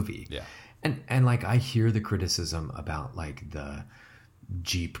fun movie. Yeah. And like, I hear the criticism about like the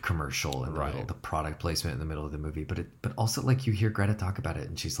Jeep commercial in the middle, the product placement in the middle of the movie, but also, like, you hear Greta talk about it,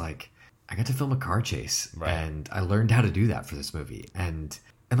 and she's like, I got to film a car chase, and I learned how to do that for this movie, and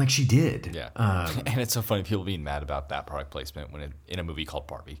like, she did. Yeah. And it's so funny, people being mad about that product placement in a movie called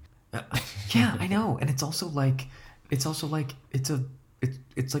Barbie. Yeah, I know. And it's like it's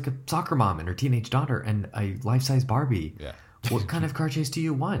like a soccer mom and her teenage daughter and a life-size Barbie. Yeah. What kind of car chase do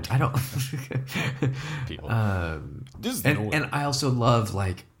you want? I don't. People. And I also love,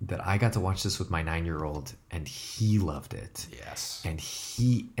 like, that I got to watch this with my 9-year-old, and he loved it. Yes. And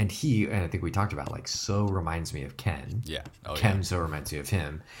I think we talked about, like, so reminds me of Ken. Yeah. Oh, Ken so reminds me of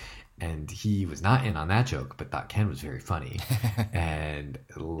him. And he was not in on that joke, but thought Ken was very funny. And,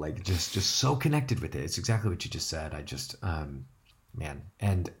 like, just so connected with it. It's exactly what you just said. I just, man.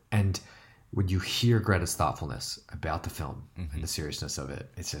 And when you hear Greta's thoughtfulness about the film and the seriousness of it,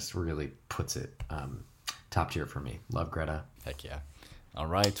 it just really puts it top tier for me. Love Greta. Heck yeah. All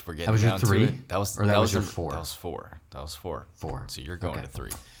right, we're getting that was down your 3? to it. That was your 4? That was 4. That was 4. 4. So you're going to 3.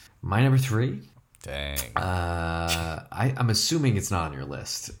 My number 3? Dang. I'm assuming it's not on your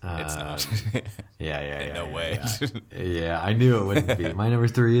list. It's not. Yeah. No way. Yeah, I knew it wouldn't be. My number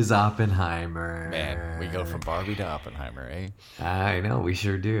 3 is Oppenheimer. Man, we go from Barbie to Oppenheimer, eh? I know, we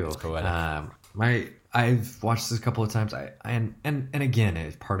sure do. It's poetic. I've watched this a couple of times. And again,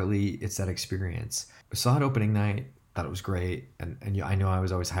 it's that experience. I saw it opening night, thought it was great, and I know I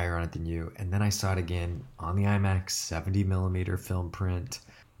was always higher on it than you. And then I saw it again on the IMAX 70 millimeter film print,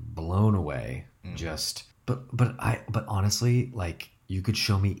 blown away. But honestly, like, you could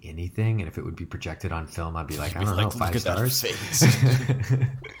show me anything, and if it would be projected on film, I'd be like, I don't know, 5 stars.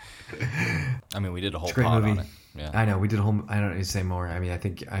 I mean, we did a whole great pod movie. on it. Yeah. I know, we did a whole. I don't need to say more. I mean, I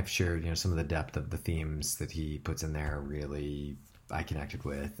think I've shared, some of the depth of the themes that he puts in there. Really, I connected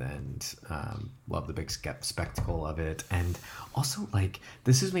with, and love the big spectacle of it. And also, like,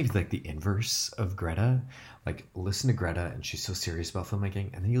 this is maybe like the inverse of Greta. Like, listen to Greta, and she's so serious about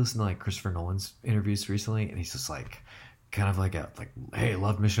filmmaking, and then you listen to, like, Christopher Nolan's interviews recently, and he's just like, kind of like hey, I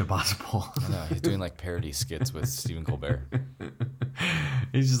love Mission Impossible. I know, he's doing like parody skits with Stephen Colbert.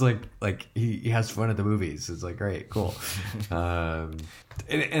 He's just like he has fun at the movies. It's like, great, cool. And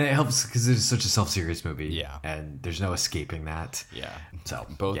it helps because it's such a self-serious movie. Yeah. And there's no escaping that. Yeah. So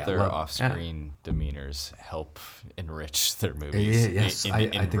Both yeah, their off-screen demeanors help enrich their movies Yes, in I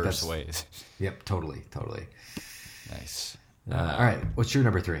think diverse that's ways. Yep, totally. Nice. All right, what's your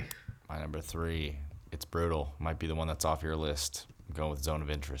number 3? My number 3, it's brutal. Might be the one that's off your list. I'm going with Zone of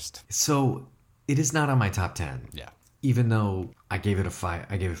Interest. So it is not on my top 10. Yeah. Even though I gave it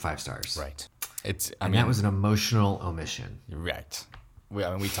 5 stars. Right. It's. I mean, that was an emotional omission. Right.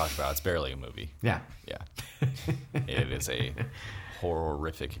 We talked about it's barely a movie. Yeah. Yeah. It is a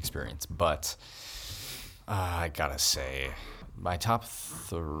horrific experience. But I gotta say, my top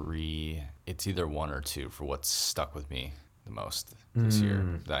 3, it's either 1 or 2 for what's stuck with me the most this year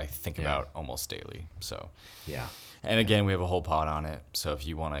that I think about almost daily. So, yeah. And again, we have a whole pod on it. So if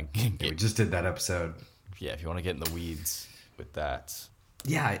you want to get, We just did that episode. yeah, if you want to get in the weeds with that,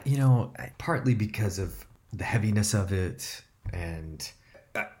 Yeah, partly because of the heaviness of it, and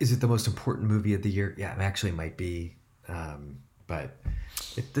is it the most important movie of the year? Yeah, it actually might be, but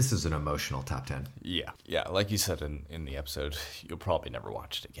this is an emotional top 10. yeah, like you said in the episode, you'll probably never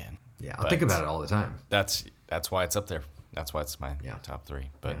watch it again. Yeah, I'll think about it all the time. That's why it's up there. That's why it's my top 3.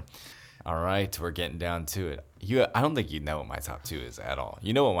 But all right, we're getting down to it. I don't think you know what my top 2 is at all.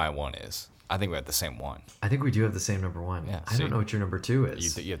 You know what my 1 is. I think we have the same one. I think we do have the same number 1. Yeah, I don't know what your number 2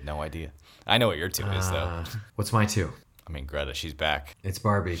 is. You have no idea. I know what your 2 is though. What's my 2? I mean, Greta, she's back. It's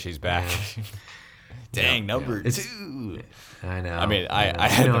Barbie. She's back. Yeah. Dang, Yeah, number yeah. 2. I know. I mean, I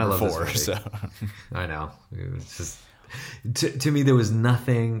had I number love this 4, movie. so. I know. It was just to me there was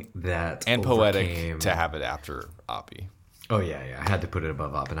nothing that And overcame... poetic to have it after Oppie. Oh yeah. I had to put it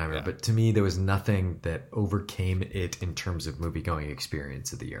above Oppenheimer, Yeah. but to me there was nothing that overcame it in terms of movie going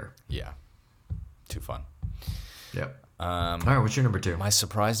experience of the year. Yeah. Too fun. Yep. All right, what's your number 2? My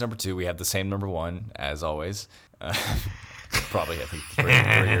surprise number 2, we have the same number 1 as always. Probably, I think, 3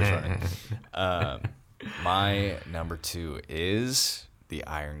 years running. My number 2 is The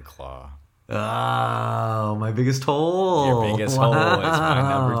Iron Claw. Oh, my biggest hole. Your biggest hole is my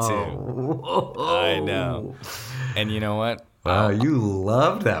number 2. Whoa. I know. And you know what? Wow, you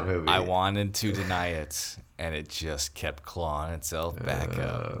loved that movie. I wanted to deny it, and it just kept clawing itself back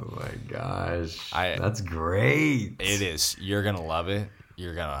up. Oh my gosh. I- That's great. It is. You're going to love it.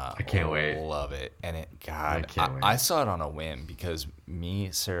 You're gonna I can't wait. love it. And I can't wait. I saw it on a whim because me,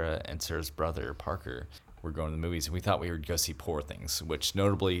 Sarah, and Sarah's brother Parker were going to the movies, and we thought we would go see Poor Things, which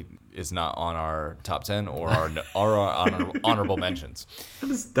notably is not on our top 10 or our honorable mentions.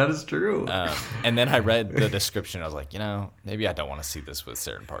 That is true. And then I read the description. I was like, maybe I don't want to see this with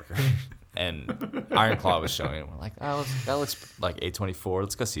Sarah and Parker. And Iron Claw was showing it. We're like, that looks like A24.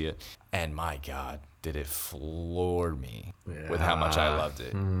 Let's go see it. And my God, did it floor me with how much I loved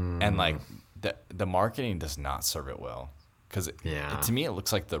it. And like the marketing does not serve it well. Because to me, it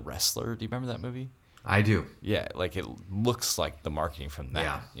looks like The Wrestler. Do you remember that movie? I do. Yeah, like it looks like the marketing from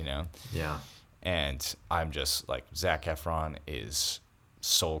that, Yeah. And I'm just like, Zac Efron is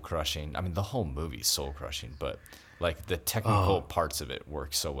soul crushing. I mean, the whole movie's soul crushing, but like the technical parts of it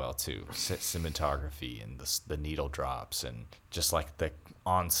work so well too. Cinematography and the needle drops and just like the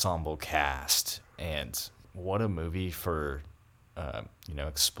ensemble cast. And what a movie for,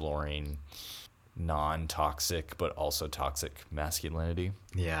 exploring non-toxic but also toxic masculinity.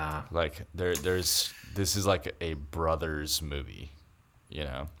 Yeah. Like this is like a brothers movie,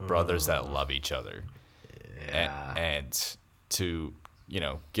 brothers that love each other. Yeah. And to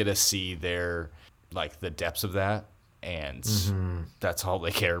get to see their like the depths of that, and that's all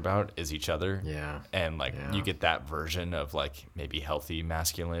they care about is each other. Yeah. And like you get that version of like maybe healthy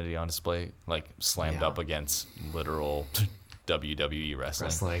masculinity on display, like slammed up against literal WWE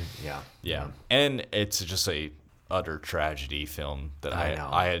wrestling. Yeah. And it's just a utter tragedy film that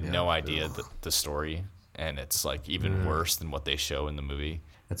I had no idea the story, and it's like even worse than what they show in the movie.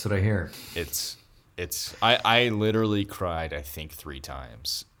 That's what I hear. I literally cried I think 3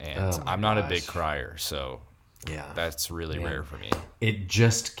 times, and I'm not a big crier, so that's really rare for me. It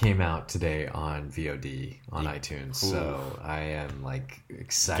just came out today on VOD on iTunes, so I am like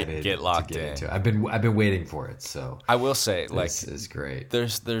excited Get locked to get in. into it. I've been waiting for it, so I will say, like, this is great.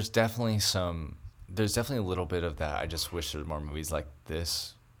 There's definitely a little bit of that. I just wish there were more movies like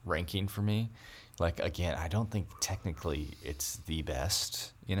this ranking for me. Like, again, I don't think technically it's the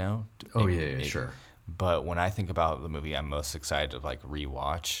best, Sure. But when I think about the movie I'm most excited to like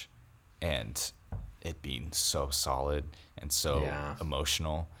rewatch, and it being so solid and so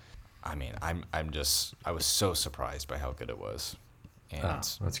emotional, I mean, I was so surprised by how good it was. And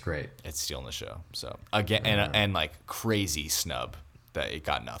that's great. it's stealing the show. So again, and like crazy snub that it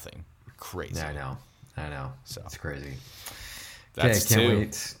got nothing. Crazy. Yeah, I know. So it's crazy. that's can't 2.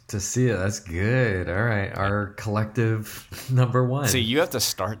 wait to see it. That's good. All right, our collective number 1. See, you have to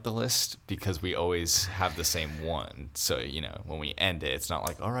start the list because we always have the same one. So, when we end it, it's not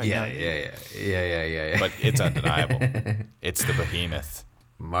like, all right, Yeah. But it's undeniable. It's the behemoth.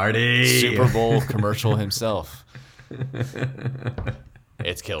 Marty. Super Bowl commercial himself.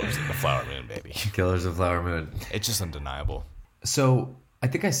 It's Killers of the Flower Moon, baby. Killers of the Flower Moon. It's just undeniable. So I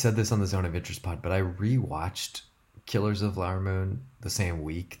think I said this on the Zone of Interest pod, but I rewatched Killers of the Flower Moon the same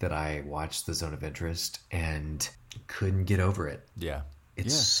week that I watched the Zone of Interest and couldn't get over it. Yeah.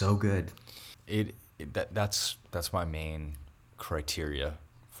 It's so good. That's my main criteria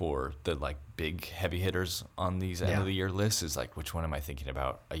for the like big heavy hitters on these end of the year lists is like, which one am I thinking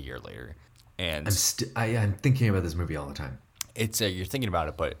about a year later? And I'm thinking about this movie all the time. it's you're thinking about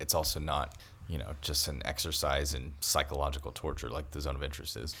it, but it's also not, just an exercise in psychological torture like the Zone of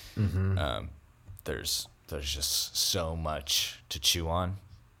Interest is. Mm-hmm. There's just so much to chew on,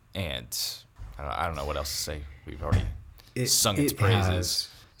 and I don't know what else to say. We've already sung its praises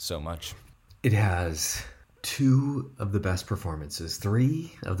so much. It has 2 of the best performances,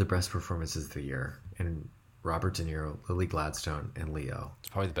 3 of the best performances of the year, and Robert De Niro, Lily Gladstone, and Leo. It's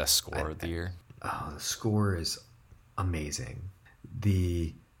probably the best score of the year. Oh, the score is amazing.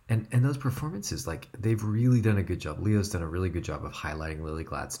 And those performances, like, they've really done a good job. Leo's done a really good job of highlighting Lily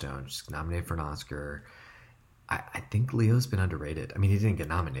Gladstone. She's nominated for an Oscar. I think Leo's been underrated. I mean, he didn't get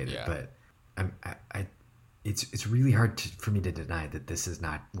nominated, but it's really hard for me to deny that this is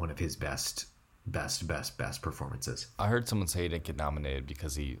not one of his best performances. I heard someone say he didn't get nominated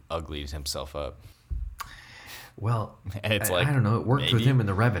because he uglied himself up. Well, and it's I don't know. It worked with maybe? him in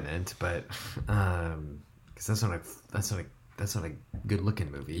The Revenant, but because that's not a good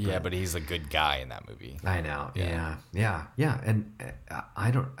looking movie. Yeah, but he's a good guy in that movie. I know. Yeah. And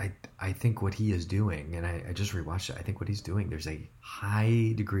I think what he is doing, and I just rewatched it. I think what he's doing, there's a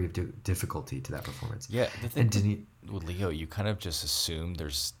high degree of difficulty to that performance. Yeah, the thing with Leo, you kind of just assume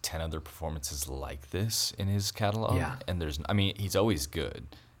there's 10 other performances like this in his catalog. Yeah. And he's always good,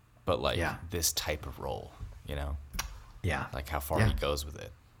 but this type of role, Yeah. like how far he goes with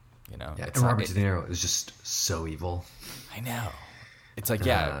it, Yeah. And Robert De Niro is just so evil. I know. It's like,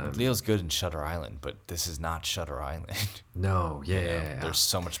 Leo's good in Shutter Island, but this is not Shutter Island. No, yeah. There's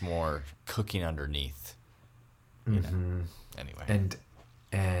so much more cooking underneath. Anyway. And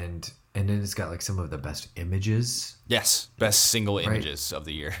then it's got like some of the best images. Yes, best single images of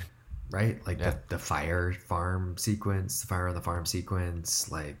the year. Right? Like the fire farm sequence, the fire on the farm sequence,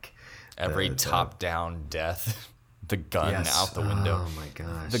 like every top-down death. The gun out the window. Oh my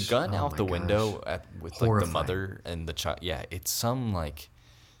gosh. The gun out the window with Horrifying. like the mother and the child. Yeah, it's some like.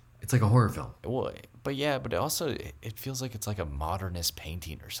 It's like a horror film. Well, but it also it feels like it's like a modernist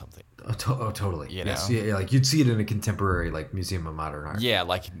painting or something. Oh, totally. Yes, yeah, like you'd see it in a contemporary like museum of modern art. Yeah,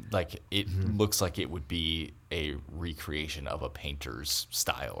 like it looks like it would be a recreation of a painter's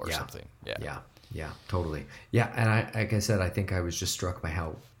style or something. Yeah, totally. Yeah, and like I said, I think I was just struck by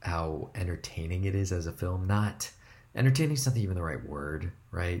how entertaining it is as a film. Not entertaining is not even the right word,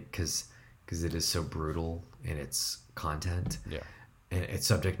 right? Because it is so brutal in its content. Yeah. And its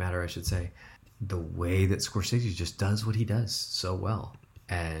subject matter, I should say. The way that Scorsese just does what he does so well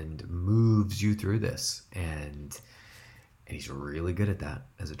and moves you through this, and he's really good at that,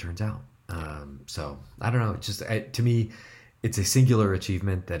 as it turns out. So I don't know. Just to me, it's a singular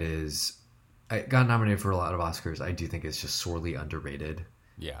achievement that got nominated for a lot of Oscars. I do think it's just sorely underrated.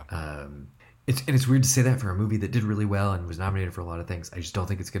 Yeah. It's weird to say that for a movie that did really well and was nominated for a lot of things. I just don't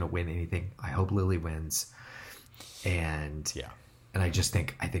think it's going to win anything. I hope Lily wins. And I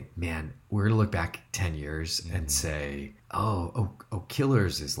think, man, we're going to look back 10 years and say, oh,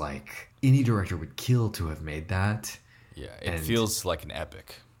 Killers is like, any director would kill to have made that. Yeah, it feels like an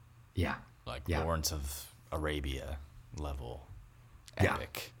epic. Yeah. Like Lawrence of Arabia level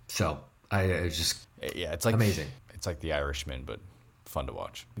epic. Yeah. So, it's just it's like amazing. It's like The Irishman, but fun to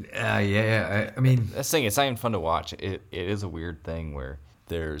watch. I mean, that's the thing. It's not even fun to watch. It is a weird thing where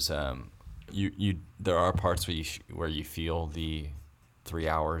there's there are parts where you feel the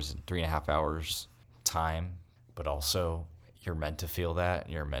 3.5 hours time, but also you're meant to feel that.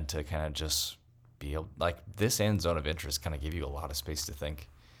 You're meant to kind of just be able, like this and Zone of Interest kind of give you a lot of space to think.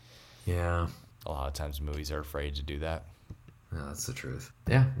 Yeah. A lot of times movies are afraid to do that. No, that's the truth.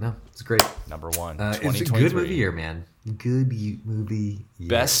 Yeah, no, it's great. Number one, it's a good movie year, man. Good movie year.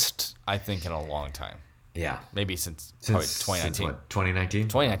 Best, I think, in a long time. Yeah. Maybe since probably 2019. Since what, 2019?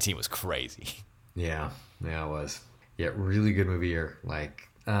 2019 was crazy. Yeah, it was. Yeah, really good movie year. Like,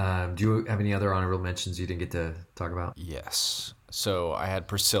 do you have any other honorable mentions you didn't get to talk about? Yes. So I had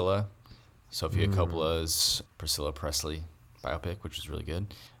Priscilla, Sofia Coppola's Priscilla Presley biopic, which was really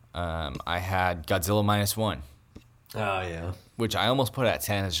good. I had Godzilla -1. Oh, yeah. Which I almost put at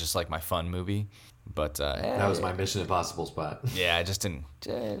 10 as just like my fun movie. But That was my Mission Impossible spot. yeah, it just didn't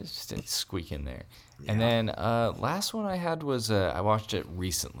squeak in there. Yeah. And then last one I had was I watched it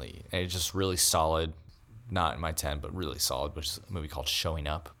recently. And it's just really solid. Not in my 10, but really solid, which is a movie called Showing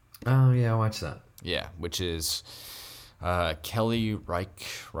Up. Oh, yeah, I watched that. Yeah, which is Kelly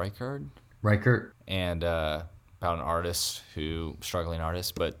Reichardt. And about an struggling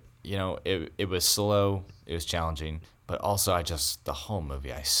artist. But, it was slow. It was challenging. But also, the whole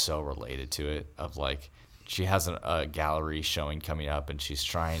movie, I so related to it. Of like, she has a gallery showing coming up, and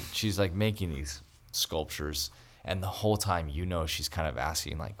she's like making these sculptures, and the whole time, she's kind of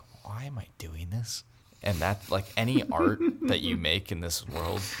asking like, why am I doing this? And that, like, any art that you make in this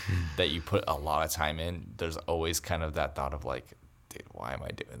world that you put a lot of time in, there's always kind of that thought of like, dude, why am I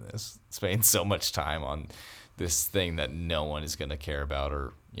doing this? Spending so much time on this thing that no one is gonna care about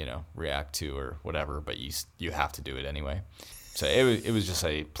or react to or whatever, but you have to do it anyway. So it was just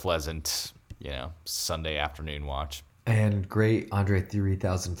a pleasant Sunday afternoon watch. And great Andre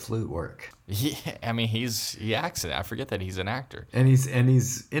 3000 flute work. Yeah, I mean he acts in it. I forget that he's an actor. And he's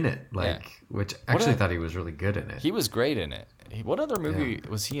in it, which actually thought he was really good in it. He was great in it. What other movie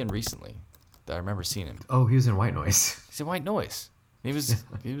was he in recently that I remember seeing him? Oh, he was in White Noise. He's in White Noise. He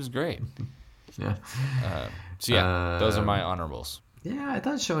was great. Yeah. Those are my honorables. Yeah, I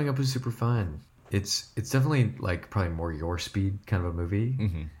thought Showing Up was super fun. It's definitely like probably more your speed kind of a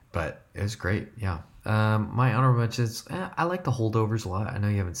movie, but it was great. Yeah. My honorable mentions. I like The Holdovers a lot. I know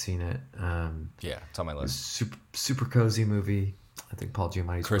you haven't seen it. Yeah, it's on my list. Super cozy movie. I think Paul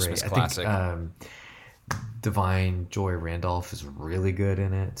Giamatti's Christmas great. classic. I think Divine Joy Randolph is really good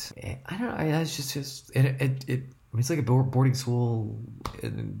in it. I don't know. It's just it's like a boarding school,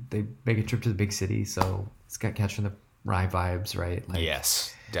 and they make a trip to the big city, so it's got Catcher in the Rye vibes, right? Like,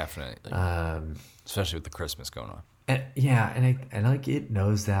 yes, definitely. Especially with the Christmas going on. And like it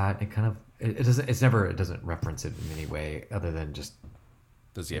knows that it kind of it doesn't reference it in any way other than just.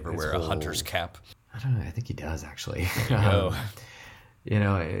 Does he ever wear a hunter's cap? I don't know. I think he does actually. There you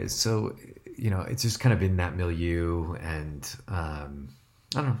go. So it's just kind of in that milieu, and I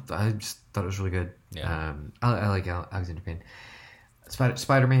don't know. I just thought it was really good. Yeah. I like Alexander Payne.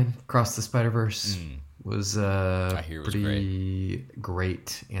 Spider-Man Across the Spider-Verse was I hear it was pretty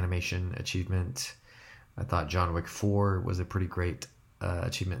great animation achievement. I thought John Wick 4 was a pretty great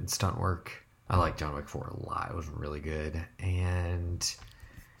achievement in stunt work. I like John Wick 4 a lot. It was really good. And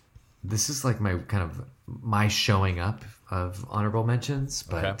this is like my showing up of honorable mentions,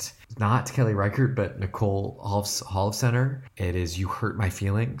 but not Kelly Reichardt, but Nicole Holofcener. It is You Hurt My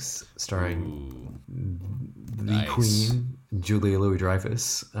Feelings, starring the Queen, Julia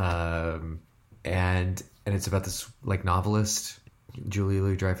Louis-Dreyfus. And it's about this like novelist, Julia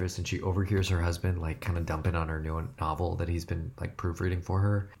Louis-Dreyfus, and she overhears her husband like kind of dumping on her new novel that he's been like proofreading for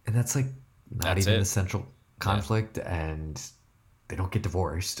her. And that's like not even the central conflict, and they don't get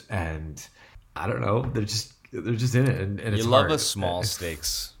divorced, and I don't know, they're just in it, and it's love hard. A small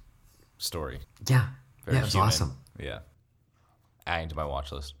stakes story. Yeah. Very it was human. awesome. Yeah. Adding to my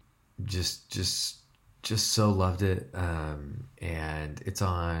watch list. Just so loved it. And it's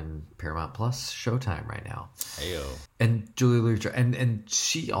on Paramount Plus Showtime right now. Heyo. And Julia Louis, and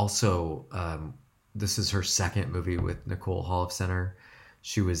she also this is her second movie with Nicole Holofcener.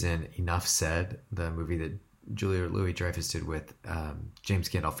 She was in Enough Said, the movie that Julia Louis-Dreyfus did with James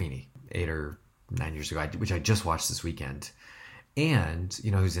Gandolfini 8 or 9 years ago, which I just watched this weekend. And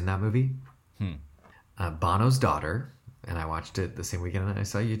you know who's in that movie? Bono's daughter. And I watched it the same weekend I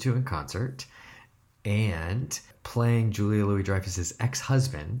saw U2 in concert. And playing Julia Louis-Dreyfus's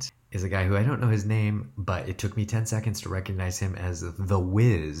ex-husband is a guy who I don't know his name, but it took me 10 seconds to recognize him as the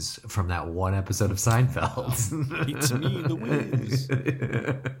Wiz from that one episode of Seinfeld. It's me, the Wiz.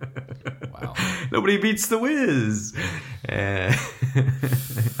 Wow. Nobody beats the Wiz. I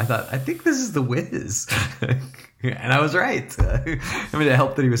think this is the Wiz. And I was right. I mean, it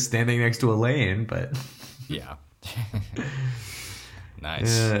helped that he was standing next to Elaine, but... Yeah.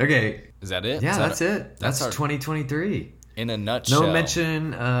 Nice. Okay. Is that it? Yeah, that's it. That's 2023. In a nutshell. No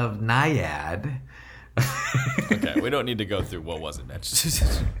mention of Naiad. Okay, we don't need to go through what wasn't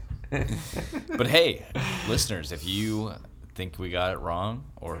mentioned. But hey, listeners, if you think we got it wrong,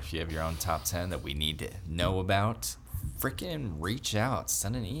 or if you have your own top 10 that we need to know about, freaking reach out,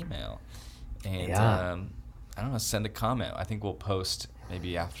 send an email, and I don't know, send a comment. I think we'll post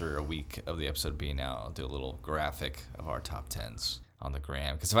maybe after a week of the episode being out. I'll do a little graphic of our top 10s on the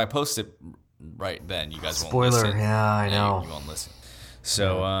gram, because if I post it right then. You guys won't Spoiler, listen. yeah, I know. You won't listen.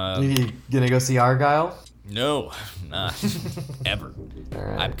 So, You gonna go see Argyle? no, not ever. All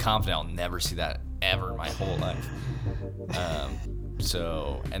right. I'm confident I'll never see that ever in my whole life.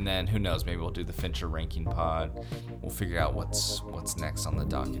 So, and then who knows? Maybe we'll do the Fincher ranking pod. We'll figure out what's next on the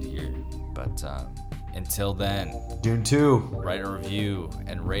docket here. But until then, Dune 2. write a review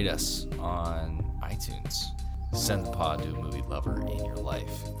and rate us on iTunes. Send the pod to a movie lover in your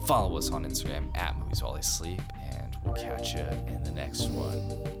life. Follow us on Instagram at Movies While They Sleep, and we'll catch you in the next one.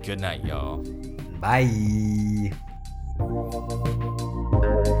 Good night, y'all. Bye.